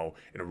groove, while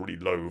in a really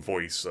low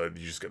voice you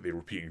just get the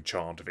repeating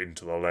chant of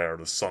Into the Lair of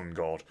the Sun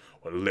God,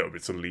 or little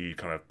bits of lead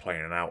kind of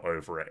playing out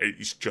over it.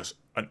 It's just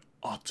an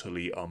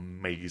utterly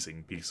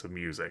amazing piece of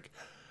music.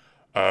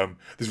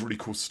 There's really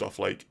cool stuff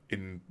like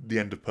in the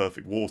end of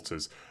Perfect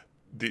Waters.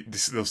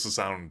 This does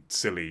sound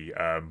silly,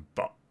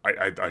 but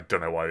I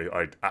don't know why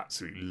I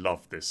absolutely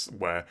love this,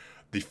 where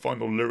the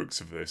final lyrics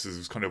of this is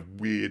this kind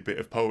of weird bit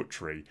of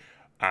poetry,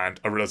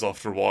 and I realised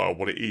after a while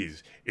what it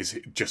is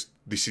just,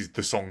 this is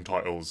the song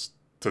titles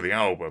to the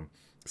album.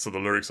 So the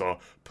lyrics are: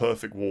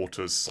 perfect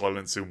waters,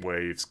 silence in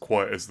waves,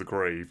 quiet as the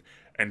grave,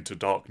 enter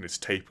darkness,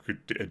 take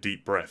a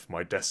deep breath,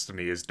 my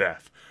destiny is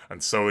death,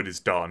 and so it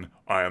is done,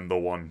 I am the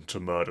one to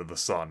murder the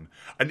sun.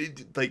 And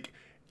it, like,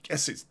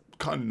 yes, it's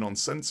kind of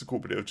nonsensical,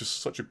 but it was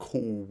just such a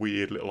cool,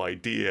 weird little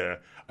idea,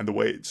 and the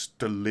way it's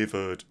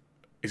delivered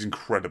is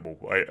incredible.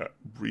 It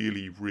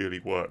really, really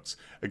works.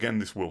 Again,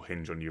 this will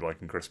hinge on you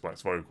liking Chris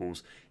Black's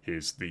vocals.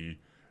 He's the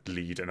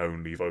lead and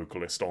only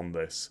vocalist on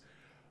this.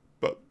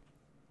 But,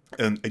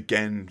 and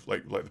again,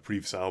 like the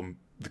previous album,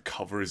 the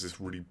cover is this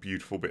really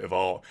beautiful bit of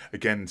art.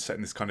 Again, set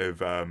in this kind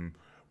of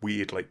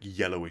weird, like,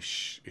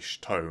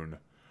 yellowish-ish tone.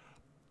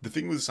 The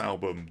thing with this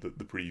album that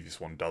the previous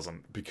one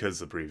doesn't, because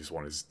the previous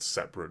one is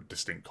separate,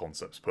 distinct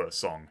concepts per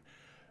song,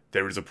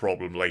 there is a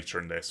problem later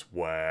in this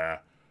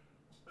where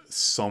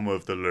some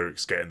of the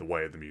lyrics get in the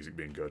way of the music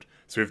being good.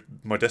 So if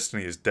My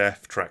Destiny is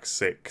Death, track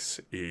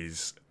 6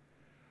 is...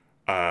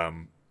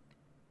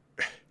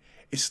 it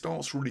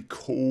starts really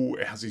cool.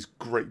 It has these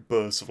great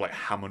bursts of like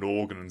Hammond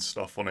organ and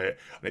stuff on it,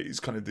 and it's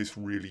kind of this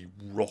really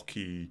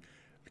rocky,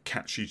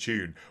 catchy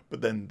tune,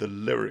 but then the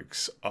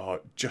lyrics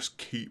are just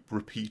keep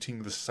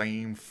repeating the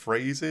same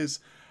phrases,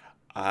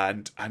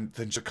 and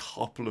then just a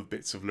couple of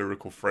bits of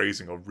lyrical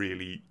phrasing are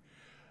really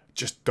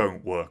just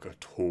don't work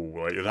at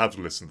all. Like, you'll have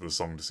to listen to the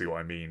song to see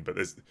what I mean, but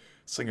there's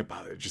something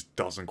about it just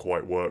doesn't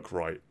quite work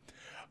right.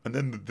 And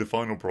then the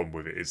final problem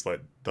with it is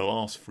like the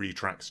last 3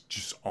 tracks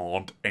just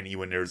aren't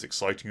anywhere near as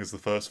exciting as the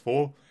first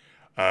 4.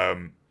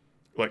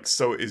 Like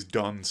So It Is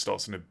Done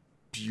starts in a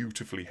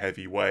beautifully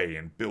heavy way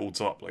and builds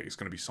up like it's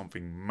going to be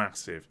something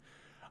massive,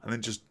 and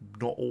then just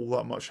not all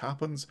that much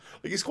happens.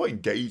 Like, it's quite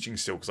engaging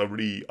still, because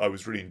I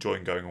was really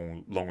enjoying going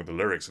on along with the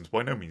lyrics, and it's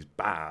by no means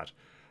bad,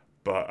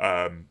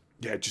 but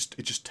yeah, it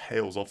just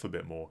tails off a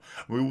bit more.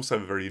 And we also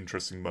have a very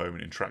interesting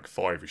moment in track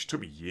 5, which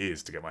took me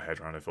years to get my head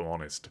around, if I'm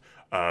honest.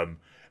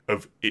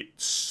 Of it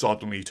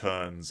suddenly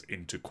turns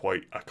into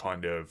quite a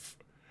kind of,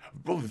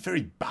 well, a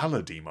very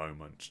ballady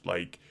moment.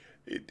 Like,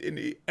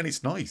 and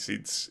it's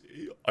nice.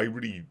 I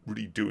really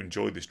really do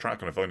enjoy this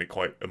track, and I find it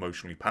quite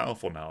emotionally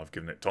powerful now. I've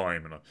given it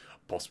time, and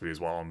possibly as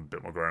well, I'm a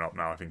bit more grown up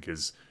now. I think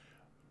is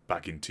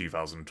back in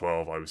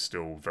 2012, I was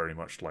still very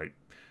much like,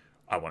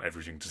 I want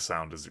everything to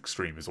sound as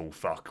extreme as all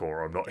fuck,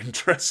 or I'm not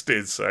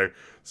interested. So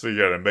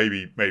yeah,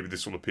 maybe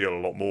this will appeal a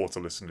lot more to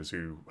listeners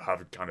who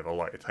have kind of a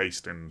lighter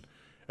taste in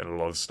a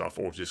lot of stuff,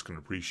 or just can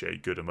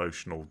appreciate good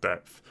emotional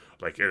depth.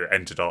 Like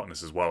Enter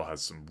Darkness as well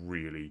has some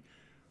really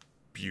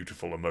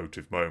beautiful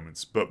emotive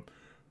moments. But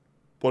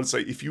what I'd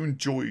say, if you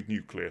enjoyed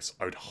Nucleus,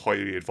 I would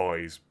highly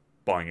advise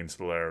buying Into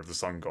the Lair of the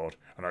Sun God,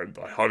 and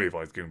I highly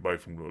advise giving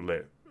both of them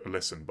a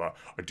listen. But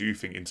I do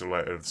think Into the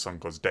Lair of the Sun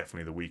God is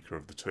definitely the weaker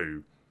of the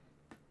two.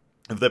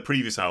 Of their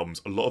previous albums,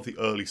 a lot of the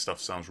early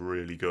stuff sounds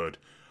really good.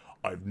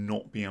 I've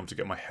not been able to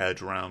get my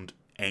head around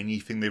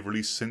anything they've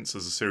released since.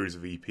 There's a series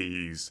of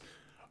EPs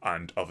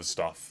and other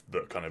stuff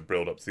that kind of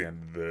build up to the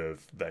end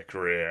of their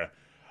career.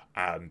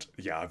 And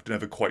yeah, I've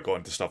never quite got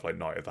into stuff like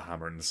Night of the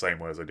Hammer in the same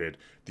way as I did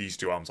these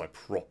two albums. I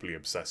properly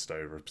obsessed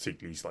over,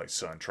 particularly like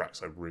certain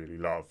tracks I really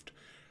loved.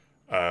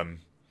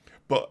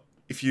 But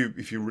if you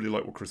really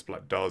like what Chris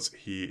Black does,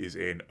 he is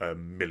in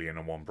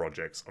 1,000,001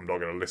 projects. I'm not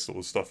going to list all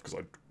the stuff because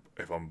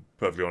if I'm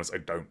perfectly honest, I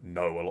don't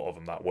know a lot of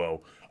them that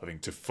well. I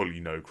think to fully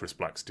know Chris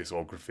Black's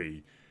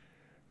discography,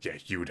 yeah,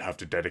 you would have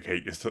to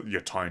dedicate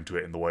your time to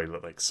it in the way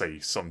that, like, say,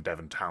 some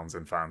Devin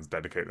Townsend fans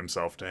dedicate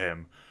themselves to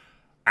him.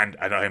 And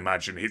I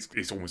imagine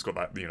it's almost got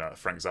that, that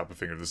Frank Zappa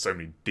thing of there's so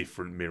many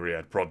different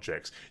myriad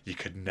projects, you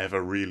could never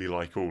really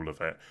like all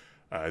of it.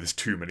 There's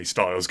too many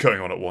styles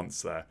going on at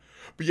once there.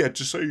 But yeah,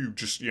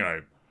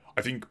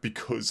 I think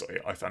because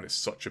I found it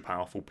such a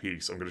powerful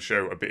piece, I'm going to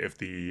show a bit of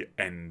the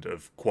end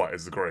of Quiet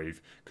as the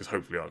Grave, because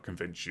hopefully I'll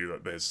convince you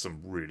that there's some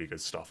really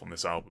good stuff on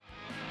this album.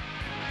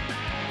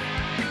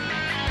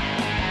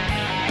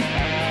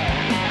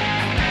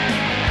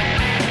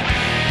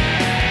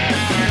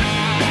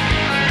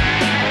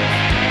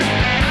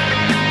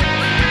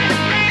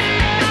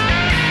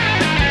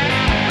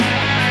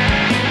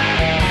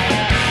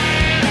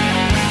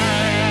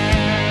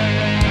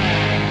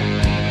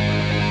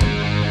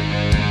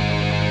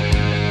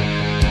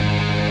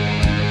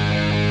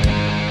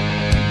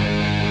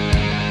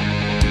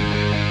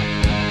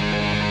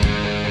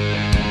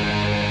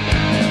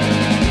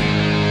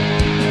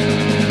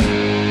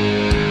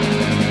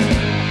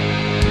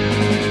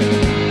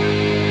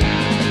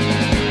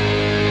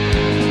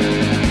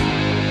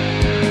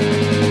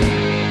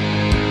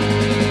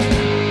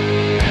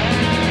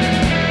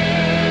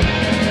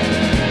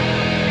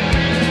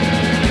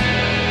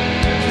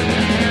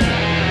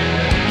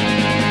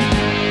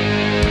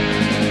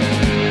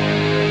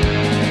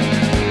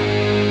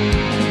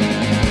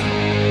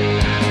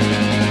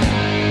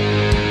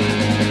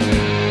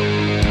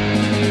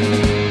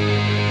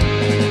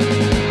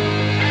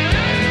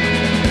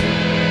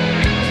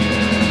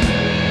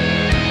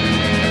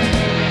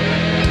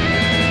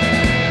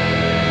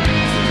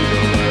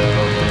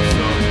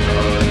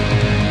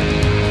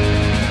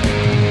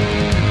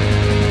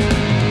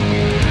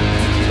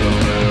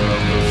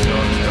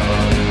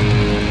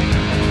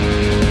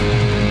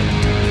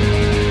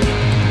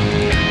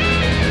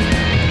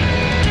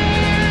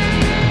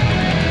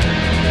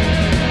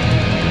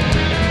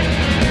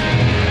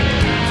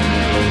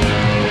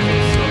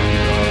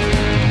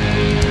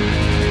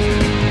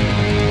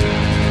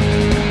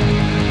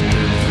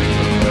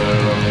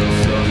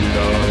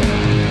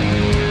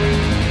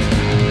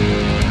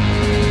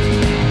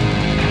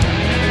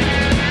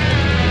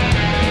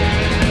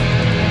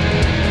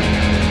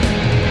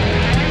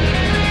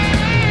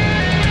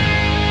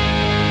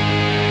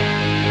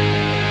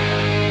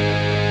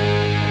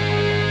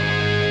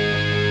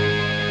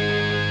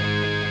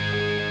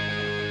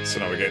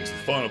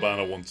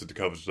 To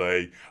cover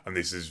today, and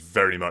this is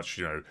very much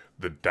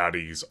the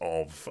daddies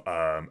of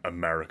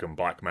American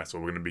black metal.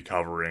 We're going to be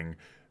covering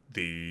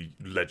the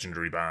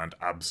legendary band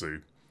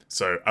Absu.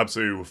 So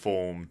Absu were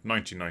formed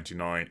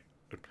 1991,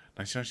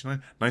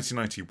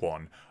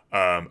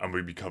 and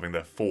we'll be covering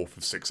their 4th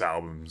of 6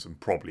 albums, and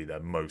probably their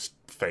most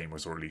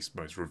famous, or at least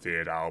most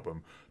revered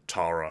album,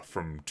 Tara,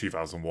 from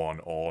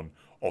 2001 on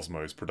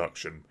Osmose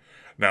Production.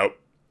 Now,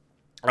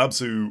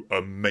 Absu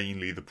are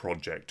mainly the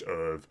project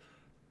of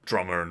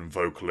drummer and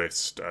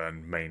vocalist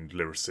and main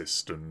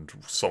lyricist and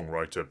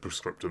songwriter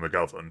Prescriptor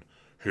McGovern,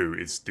 who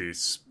is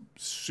this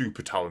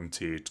super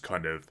talented,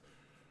 kind of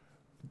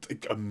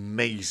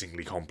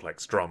amazingly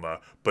complex drummer.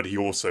 But he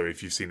also,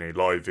 if you've seen any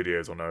live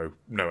videos or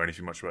know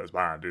anything much about his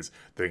band, the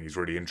thing he's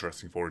really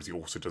interesting for is he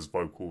also does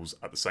vocals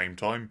at the same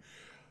time.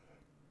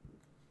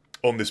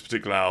 On this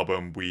particular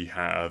album, we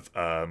have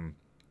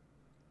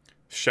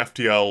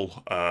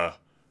Shaftiel,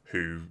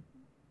 who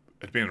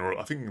had been,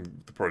 I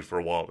think, the project for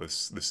a while at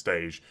this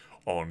stage,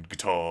 on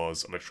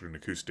guitars, electric and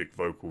acoustic,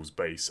 vocals,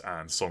 bass,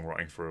 and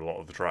songwriting for a lot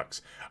of the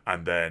tracks.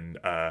 And then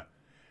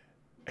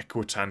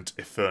Equitant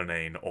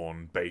Ifernane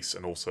on bass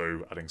and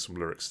also adding some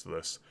lyrics to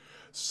this.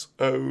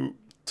 So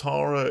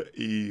Tara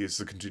is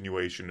the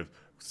continuation of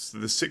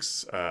the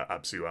 6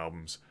 Absu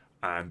albums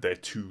and their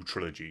 2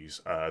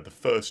 trilogies. The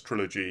first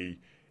trilogy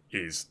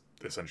is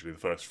essentially the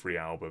first 3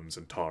 albums,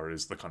 and Tara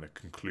is the kind of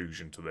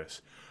conclusion to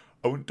this.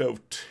 I won't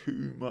delve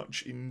too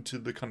much into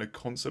the kind of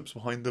concepts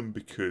behind them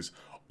because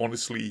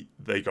honestly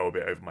they go a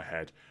bit over my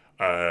head.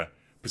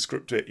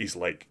 Prescriptor is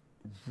like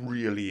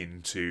really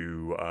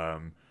into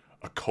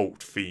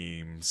occult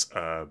themes,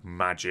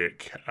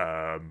 magic,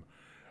 and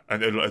I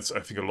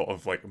think a lot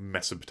of like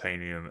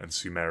Mesopotamian and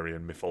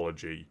Sumerian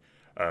mythology.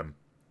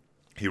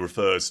 He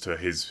refers to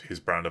his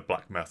brand of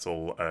black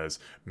metal as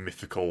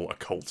mythical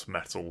occult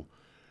metal,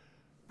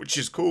 which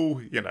is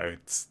cool. You know,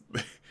 it's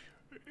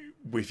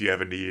if you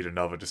ever need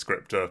another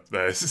descriptor,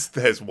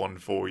 there's one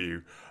for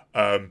you.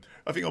 I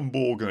think I'm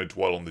more going to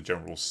dwell on the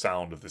general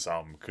sound of this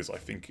album because I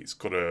think it's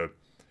got a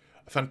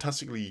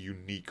fantastically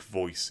unique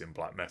voice in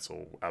black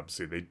metal.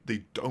 Absolutely,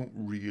 they don't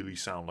really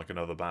sound like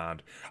another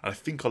band, and I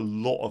think a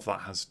lot of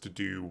that has to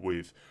do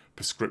with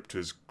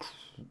Prescriptor's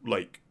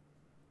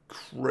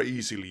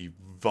crazily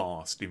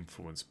vast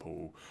influence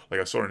pool.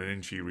 Like I saw in an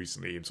interview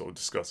recently him sort of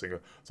discussing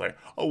it's like,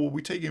 oh well,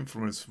 we take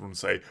influence from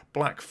say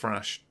black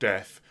thrash,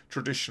 death,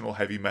 traditional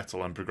heavy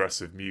metal and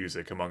progressive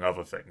music among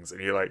other things, and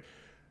you're like,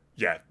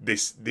 yeah,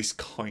 this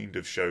kind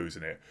of shows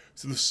in it.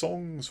 So the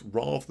songs,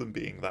 rather than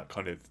being that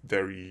kind of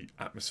very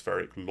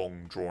atmospheric,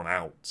 long drawn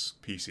out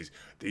pieces,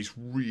 these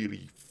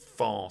really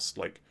fast,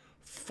 like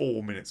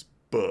 4 minutes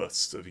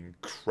bursts of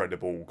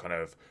incredible kind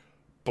of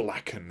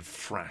black and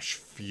thrash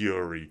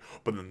fury.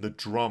 But then the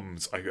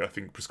drums, I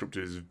think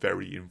Prescriptor is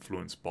very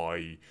influenced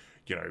by,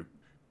 you know,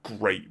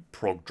 great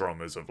prog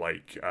drummers of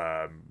like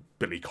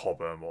Billy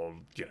Cobham or,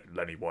 you know,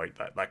 Lenny White,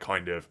 that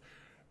kind of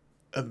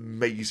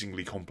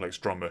amazingly complex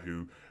drummer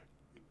who,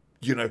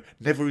 you know,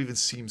 never even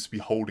seems to be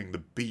holding the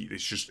beat.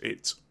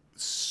 It's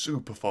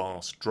super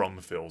fast drum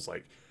fills,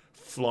 like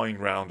flying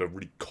around a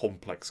really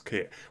complex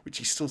kit, which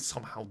he still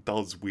somehow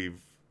does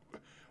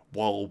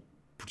while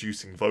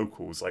producing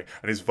vocals. Like,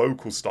 and his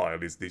vocal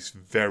style is this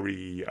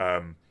very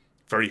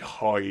very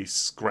high,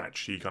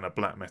 scratchy kind of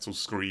black metal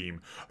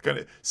scream, kind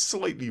of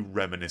slightly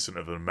reminiscent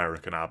of an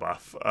American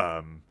Abbath.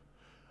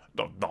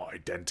 Not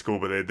identical,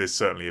 but there's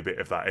certainly a bit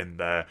of that in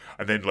there.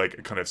 And then like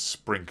a kind of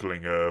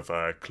sprinkling of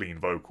clean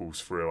vocals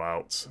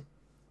throughout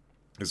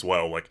as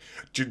well, like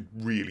just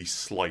really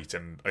slight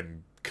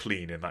and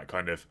clean in that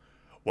kind of,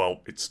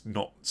 well, it's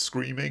not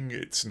screaming,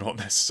 it's not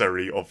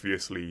necessarily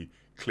obviously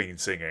clean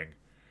singing.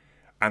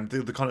 And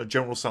the kind of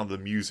general sound of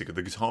the music,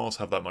 the guitars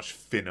have that much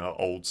thinner,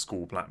 old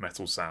school black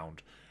metal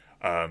sound.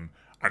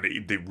 And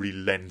it really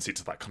lends it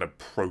to that kind of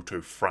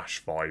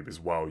proto-thrash vibe as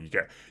well. You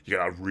get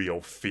that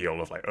real feel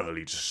of like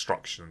early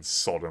Destruction and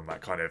Sodom, that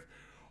kind of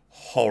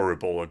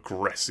horrible,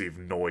 aggressive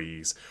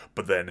noise.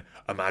 But then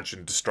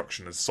imagine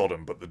Destruction and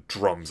Sodom, but the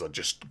drums are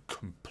just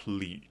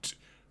complete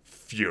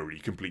fury,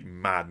 complete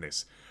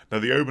madness. Now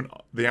the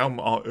album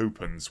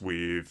opens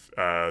with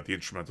the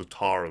instrumental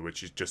Tara,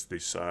 which is just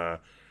this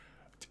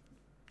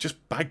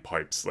just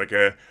bagpipes, like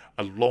a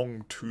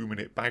long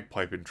 2-minute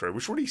bagpipe intro,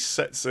 which really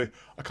sets a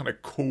kind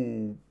of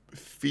cool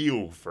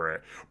feel for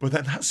it. But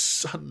then that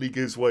suddenly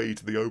gives way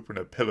to the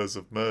opener, Pillars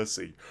of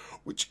Mercy,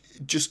 which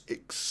just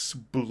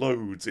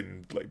explodes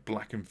in like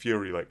black and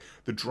fury. Like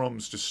the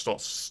drums just start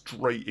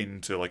straight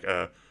into like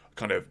a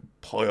kind of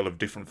pile of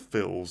different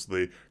fills.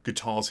 The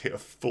guitars hit a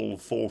full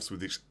force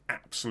with this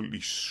absolutely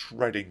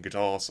shredding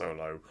guitar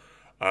solo.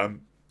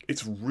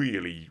 It's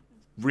really,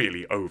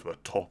 really over the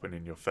top and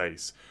in your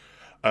face.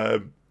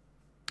 And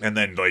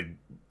then, like,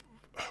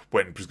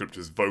 when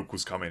Prescriptor's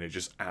vocals come in, it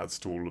just adds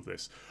to all of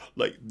this.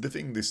 Like, the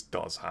thing this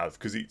does have,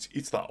 because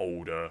it's that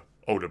older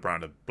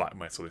brand of black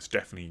metal, it's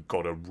definitely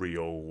got a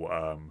real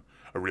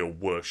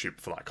worship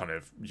for that kind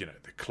of, you know,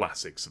 the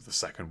classics of the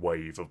second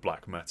wave of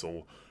black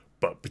metal.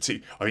 But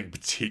I think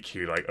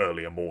particularly, like,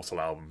 early Immortal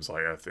albums,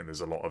 like, I think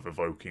there's a lot of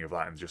evoking of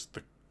that and just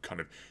the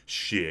kind of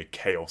sheer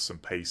chaos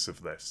and pace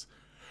of this.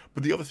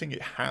 But the other thing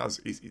it has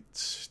is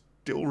it's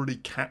still really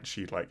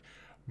catchy, like,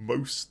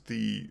 most of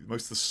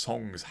the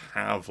songs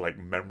have like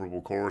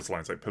memorable chorus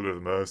lines, like Pillars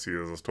of Mercy,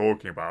 as I was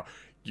talking about.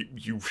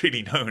 You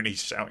really know when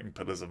he's shouting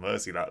Pillars of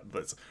Mercy,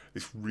 that's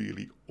this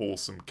really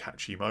awesome,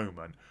 catchy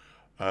moment.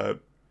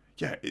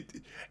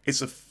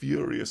 It's a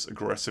furious,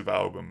 aggressive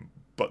album,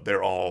 but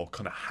there are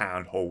kind of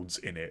handholds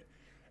in it.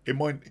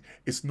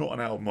 It's not an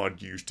album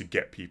I'd use to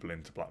get people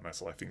into black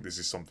metal. I think this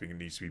is something that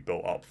needs to be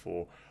built up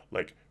for.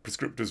 Like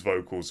Prescriptor's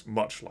vocals,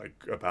 much like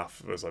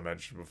Abbath, as I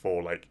mentioned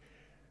before, like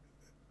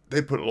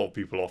they put a lot of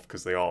people off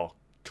because they are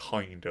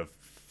kind of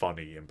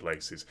funny in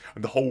places.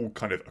 And the whole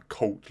kind of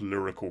occult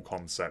lyrical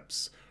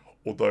concepts,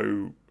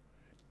 although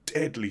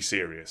deadly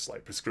serious,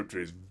 like Prescriptor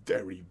is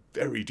very,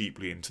 very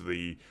deeply into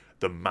the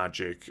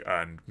magic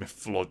and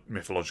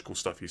mythological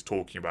stuff he's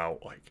talking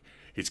about. Like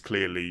he's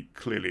clearly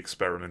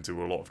experimented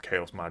with a lot of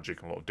chaos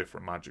magic and a lot of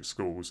different magic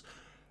schools.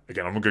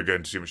 Again, I'm not going to go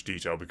into too much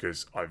detail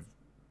because I've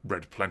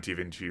read plenty of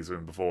interviews with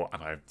him before,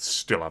 and I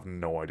still have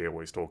no idea what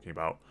he's talking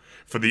about.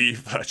 For the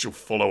actual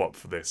follow-up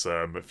for this,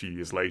 a few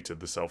years later,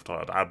 the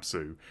self-titled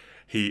Abzu,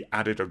 he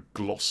added a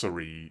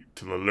glossary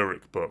to the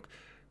lyric book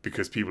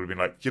because people have been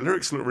like, your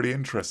lyrics look really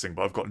interesting,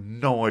 but I've got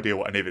no idea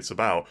what any of it's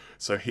about.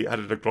 So he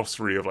added a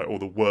glossary of like all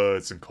the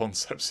words and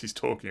concepts he's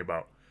talking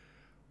about,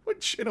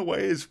 which in a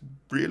way is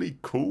really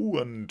cool,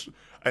 and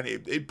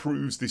it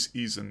proves this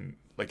isn't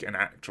like an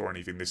act or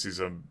anything. This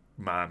is a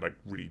man like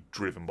really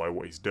driven by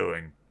what he's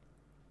doing.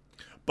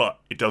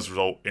 But it does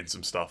result in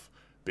some stuff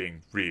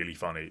being really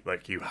funny.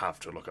 Like, you have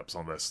to look up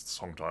some of their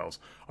song titles.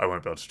 I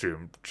won't be able to do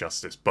them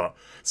justice. But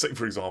say,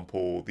 for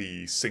example,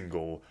 the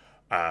single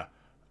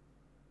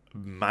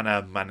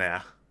Mana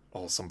Mana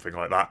or something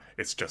like that.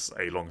 It's just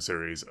a long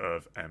series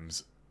of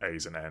M's,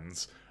 A's and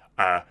N's.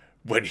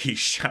 When he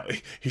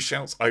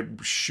shouts, I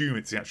assume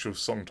it's the actual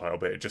song title,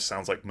 but it just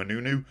sounds like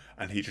Manunu,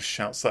 and he just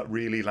shouts that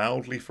really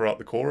loudly throughout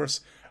the chorus.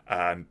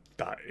 And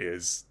that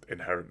is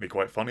inherently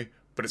quite funny.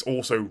 But it's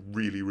also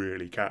really,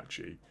 really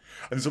catchy.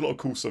 And there's a lot of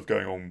cool stuff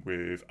going on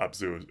with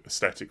Abzu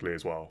aesthetically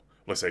as well.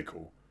 Let's say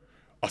cool.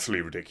 Utterly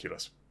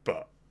ridiculous,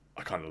 but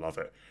I kind of love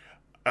it.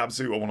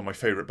 Abzu are one of my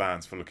favourite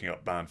bands for looking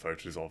up band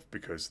photos of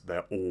because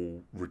they're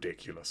all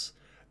ridiculous.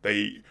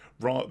 They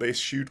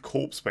eschewed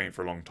corpse paint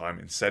for a long time,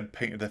 instead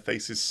painted their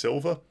faces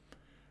silver,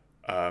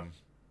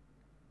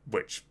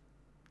 which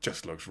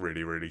just looks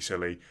really, really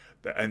silly.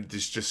 And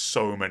there's just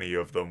so many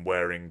of them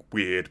wearing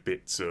weird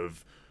bits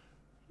of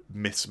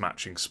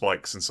mismatching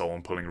spikes and so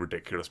on, pulling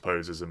ridiculous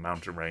poses in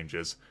mountain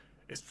ranges.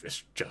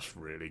 It's just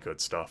really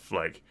good stuff.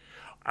 Like,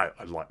 I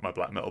like my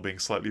black metal being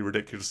slightly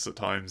ridiculous at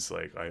times.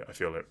 Like, I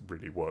feel it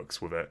really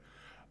works with it.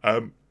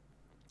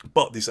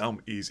 But this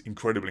album is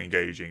incredibly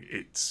engaging.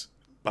 It's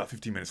about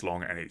 15 minutes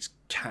long, and it's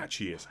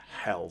catchy as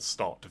hell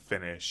start to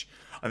finish.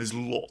 And there's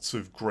lots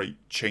of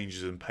great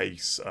changes in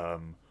pace,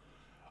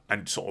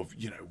 and sort of,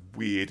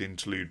 weird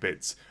interlude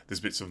bits. There's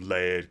bits of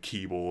layered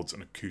keyboards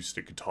and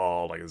acoustic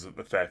guitar. Like, there's a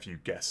fair few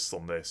guests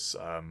on this.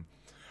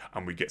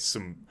 And we get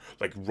some,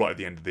 like, right at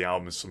the end of the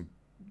album, there's some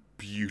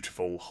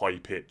beautiful,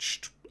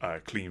 high-pitched,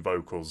 clean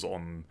vocals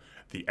on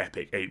the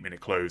epic 8-minute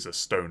closer,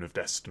 Stone of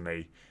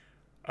Destiny.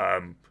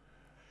 And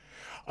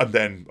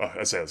then,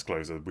 as a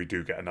closer, we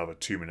do get another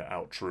 2-minute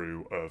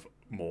outro of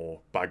more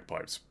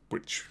bagpipes,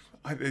 which,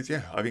 I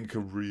think, a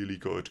really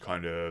good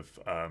kind of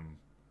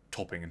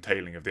topping and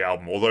tailing of the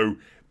album. Although,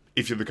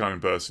 if you're the kind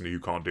of person who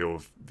can't deal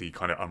with the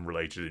kind of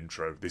unrelated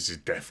intro, this is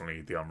definitely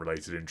the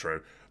unrelated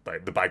intro.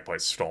 Like, the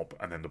bagpipes stop,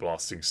 and then the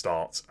blasting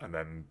starts, and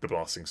then the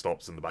blasting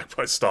stops, and the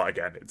bagpipes start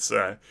again. It's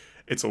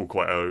all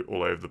quite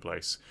all over the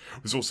place.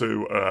 There's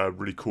also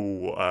really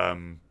cool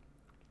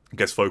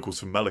guest vocals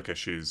from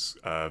Melekesh's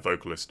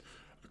vocalist,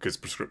 because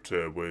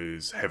Prescriptor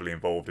was heavily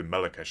involved in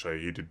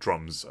Melekesh. He did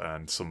drums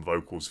and some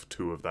vocals for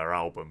 2 of their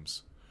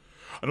albums.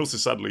 And also,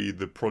 sadly,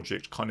 the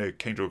project kind of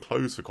came to a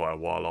close for quite a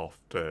while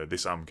after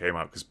this album came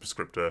out, because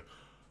Prescriptor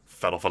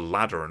fell off a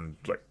ladder and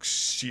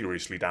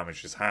seriously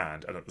damaged his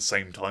hand, and at the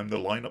same time the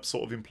lineup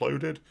sort of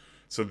imploded.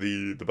 So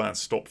the band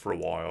stopped for a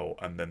while,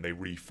 and then they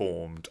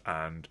reformed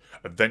and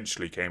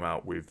eventually came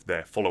out with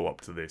their follow-up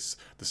to this,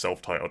 the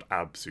self-titled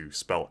Abzu,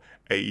 spelled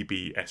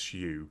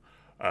ABSU,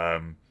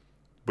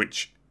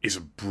 which is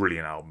a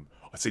brilliant album.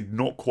 I'd say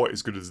not quite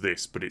as good as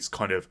this, but it's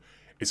got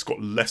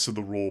less of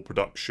the raw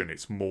production.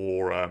 It's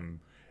more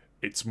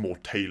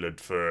tailored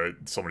for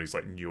someone who's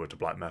newer to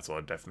black metal,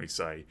 I'd definitely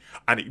say.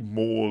 And it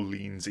more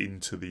leans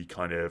into the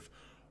kind of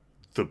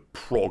the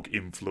prog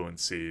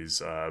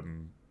influences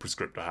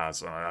Prescriptor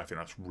has, and I think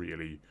that's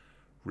really,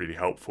 really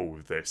helpful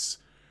with this.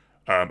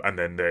 And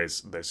then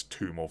there's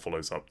 2 more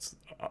follow-ups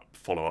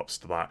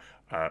to that,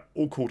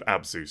 all called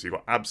Abzu. So you've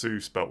got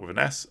Abzu spelt with an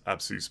S,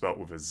 Abzu spelt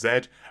with a Z,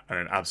 and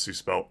then Abzu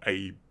spelt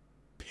A-P-S-U,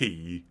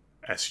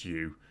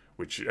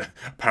 which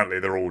apparently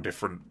they're all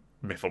different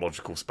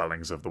mythological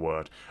spellings of the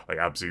word. Like,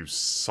 Abzu's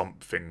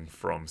something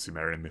from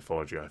Sumerian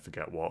mythology, I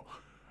forget what.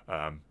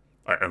 I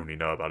only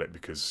know about it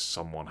because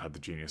someone had the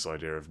genius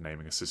idea of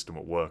naming a system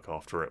at work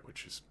after it,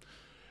 which is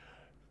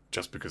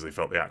just because they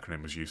felt the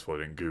acronym was useful. I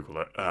didn't Google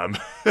it.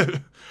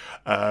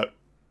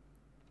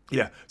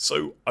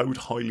 So I would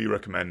highly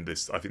recommend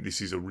this. I think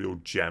this is a real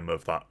gem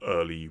of that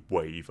early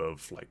wave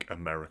of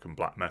American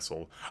black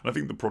metal, and I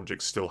think the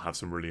project still have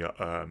some really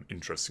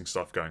interesting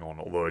stuff going on.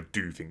 Although I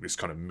do think this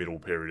kind of middle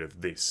period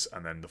of this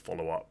and then the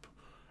follow-up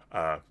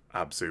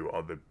Abzu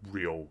are the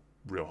real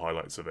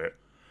highlights of it.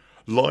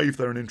 Live,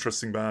 they're an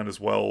interesting band as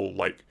well.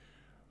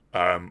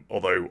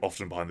 Although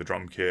often behind the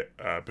drum kit,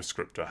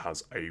 Prescriptor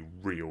has a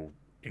real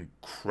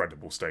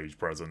incredible stage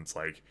presence.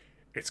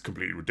 It's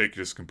completely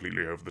ridiculous,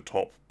 completely over the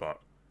top, but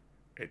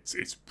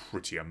it's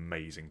pretty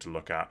amazing to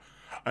look at.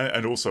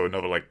 And also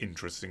another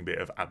interesting bit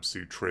of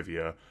Abzu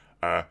trivia,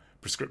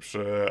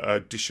 Prescriptor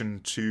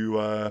auditioned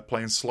to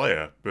playing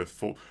Slayer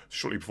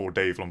shortly before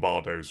Dave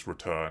Lombardo's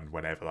return,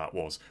 whenever that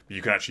was. But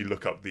you can actually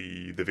look up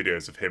the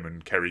videos of him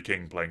and Kerry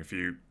King playing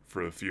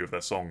for a few of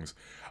their songs,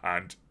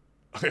 and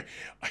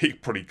he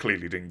pretty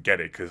clearly didn't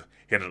get it because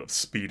he ended up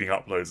speeding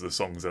up loads of the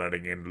songs and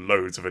adding in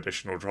loads of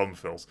additional drum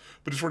fills.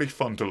 But it's really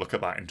fun to look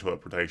at that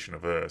interpretation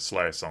of a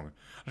Slayer song.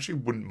 I actually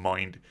wouldn't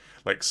mind,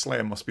 like,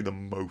 Slayer must be the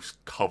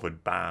most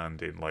covered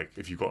band in, like,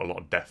 if you've got a lot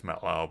of death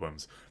metal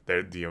albums,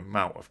 the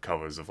amount of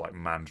covers of, like,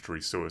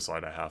 Mandatory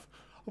Suicide I have.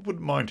 I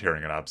wouldn't mind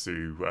hearing an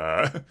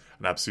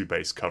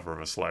Absu-based cover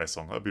of a Slayer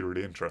song. That'd be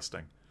really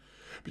interesting.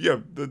 But yeah,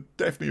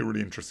 definitely a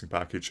really interesting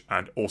package,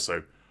 and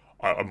also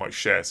I might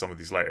share some of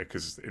these later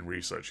because in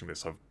researching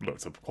this, I've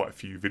looked up quite a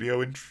few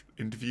video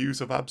interviews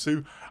of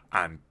Absu,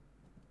 and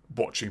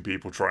watching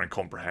people try and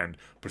comprehend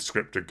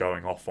Prescriptor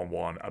going off on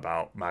one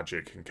about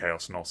magic and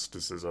chaos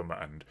Gnosticism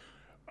and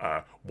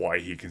why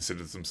he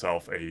considers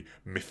himself a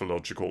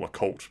mythological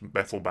occult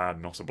metal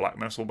band, not a black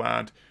metal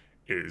band,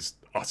 is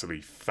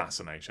utterly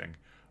fascinating.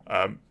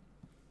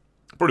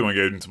 Probably won't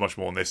go into much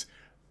more on this.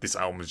 This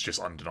album is just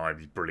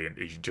undeniably brilliant.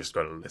 You just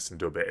got to listen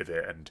to a bit of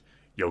it and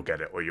you'll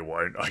get it or you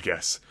won't, I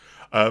guess.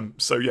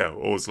 So yeah,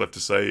 all that's left to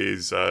say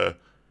is,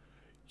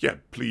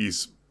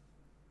 please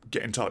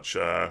get in touch.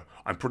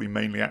 I'm pretty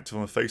mainly active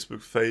on the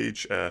Facebook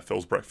page,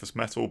 Phil's Breakfast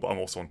Metal, but I'm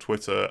also on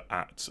Twitter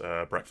at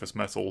Breakfast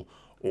Metal,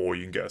 or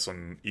you can get us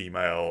on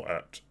email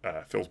at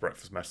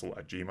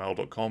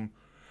philsbreakfastmetal@gmail.com.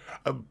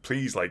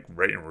 Please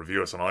rate and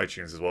review us on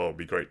iTunes as well. It'd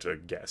be great to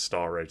get a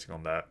star rating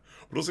on there.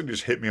 But also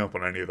just hit me up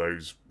on any of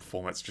those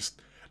formats.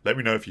 Just let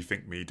me know if you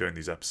think me doing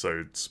these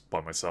episodes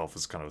by myself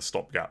as kind of a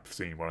stopgap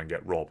between when I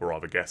get Rob or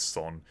other guests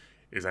on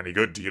is any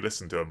good. Do you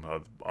listen to them?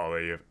 Are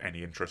they of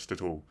any interest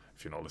at all?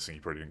 If you're not listening,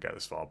 you probably didn't get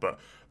this far,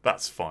 but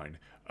that's fine.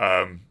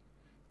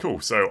 Cool,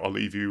 so I'll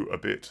leave you a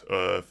bit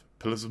of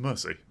Pillars of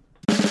Mercy.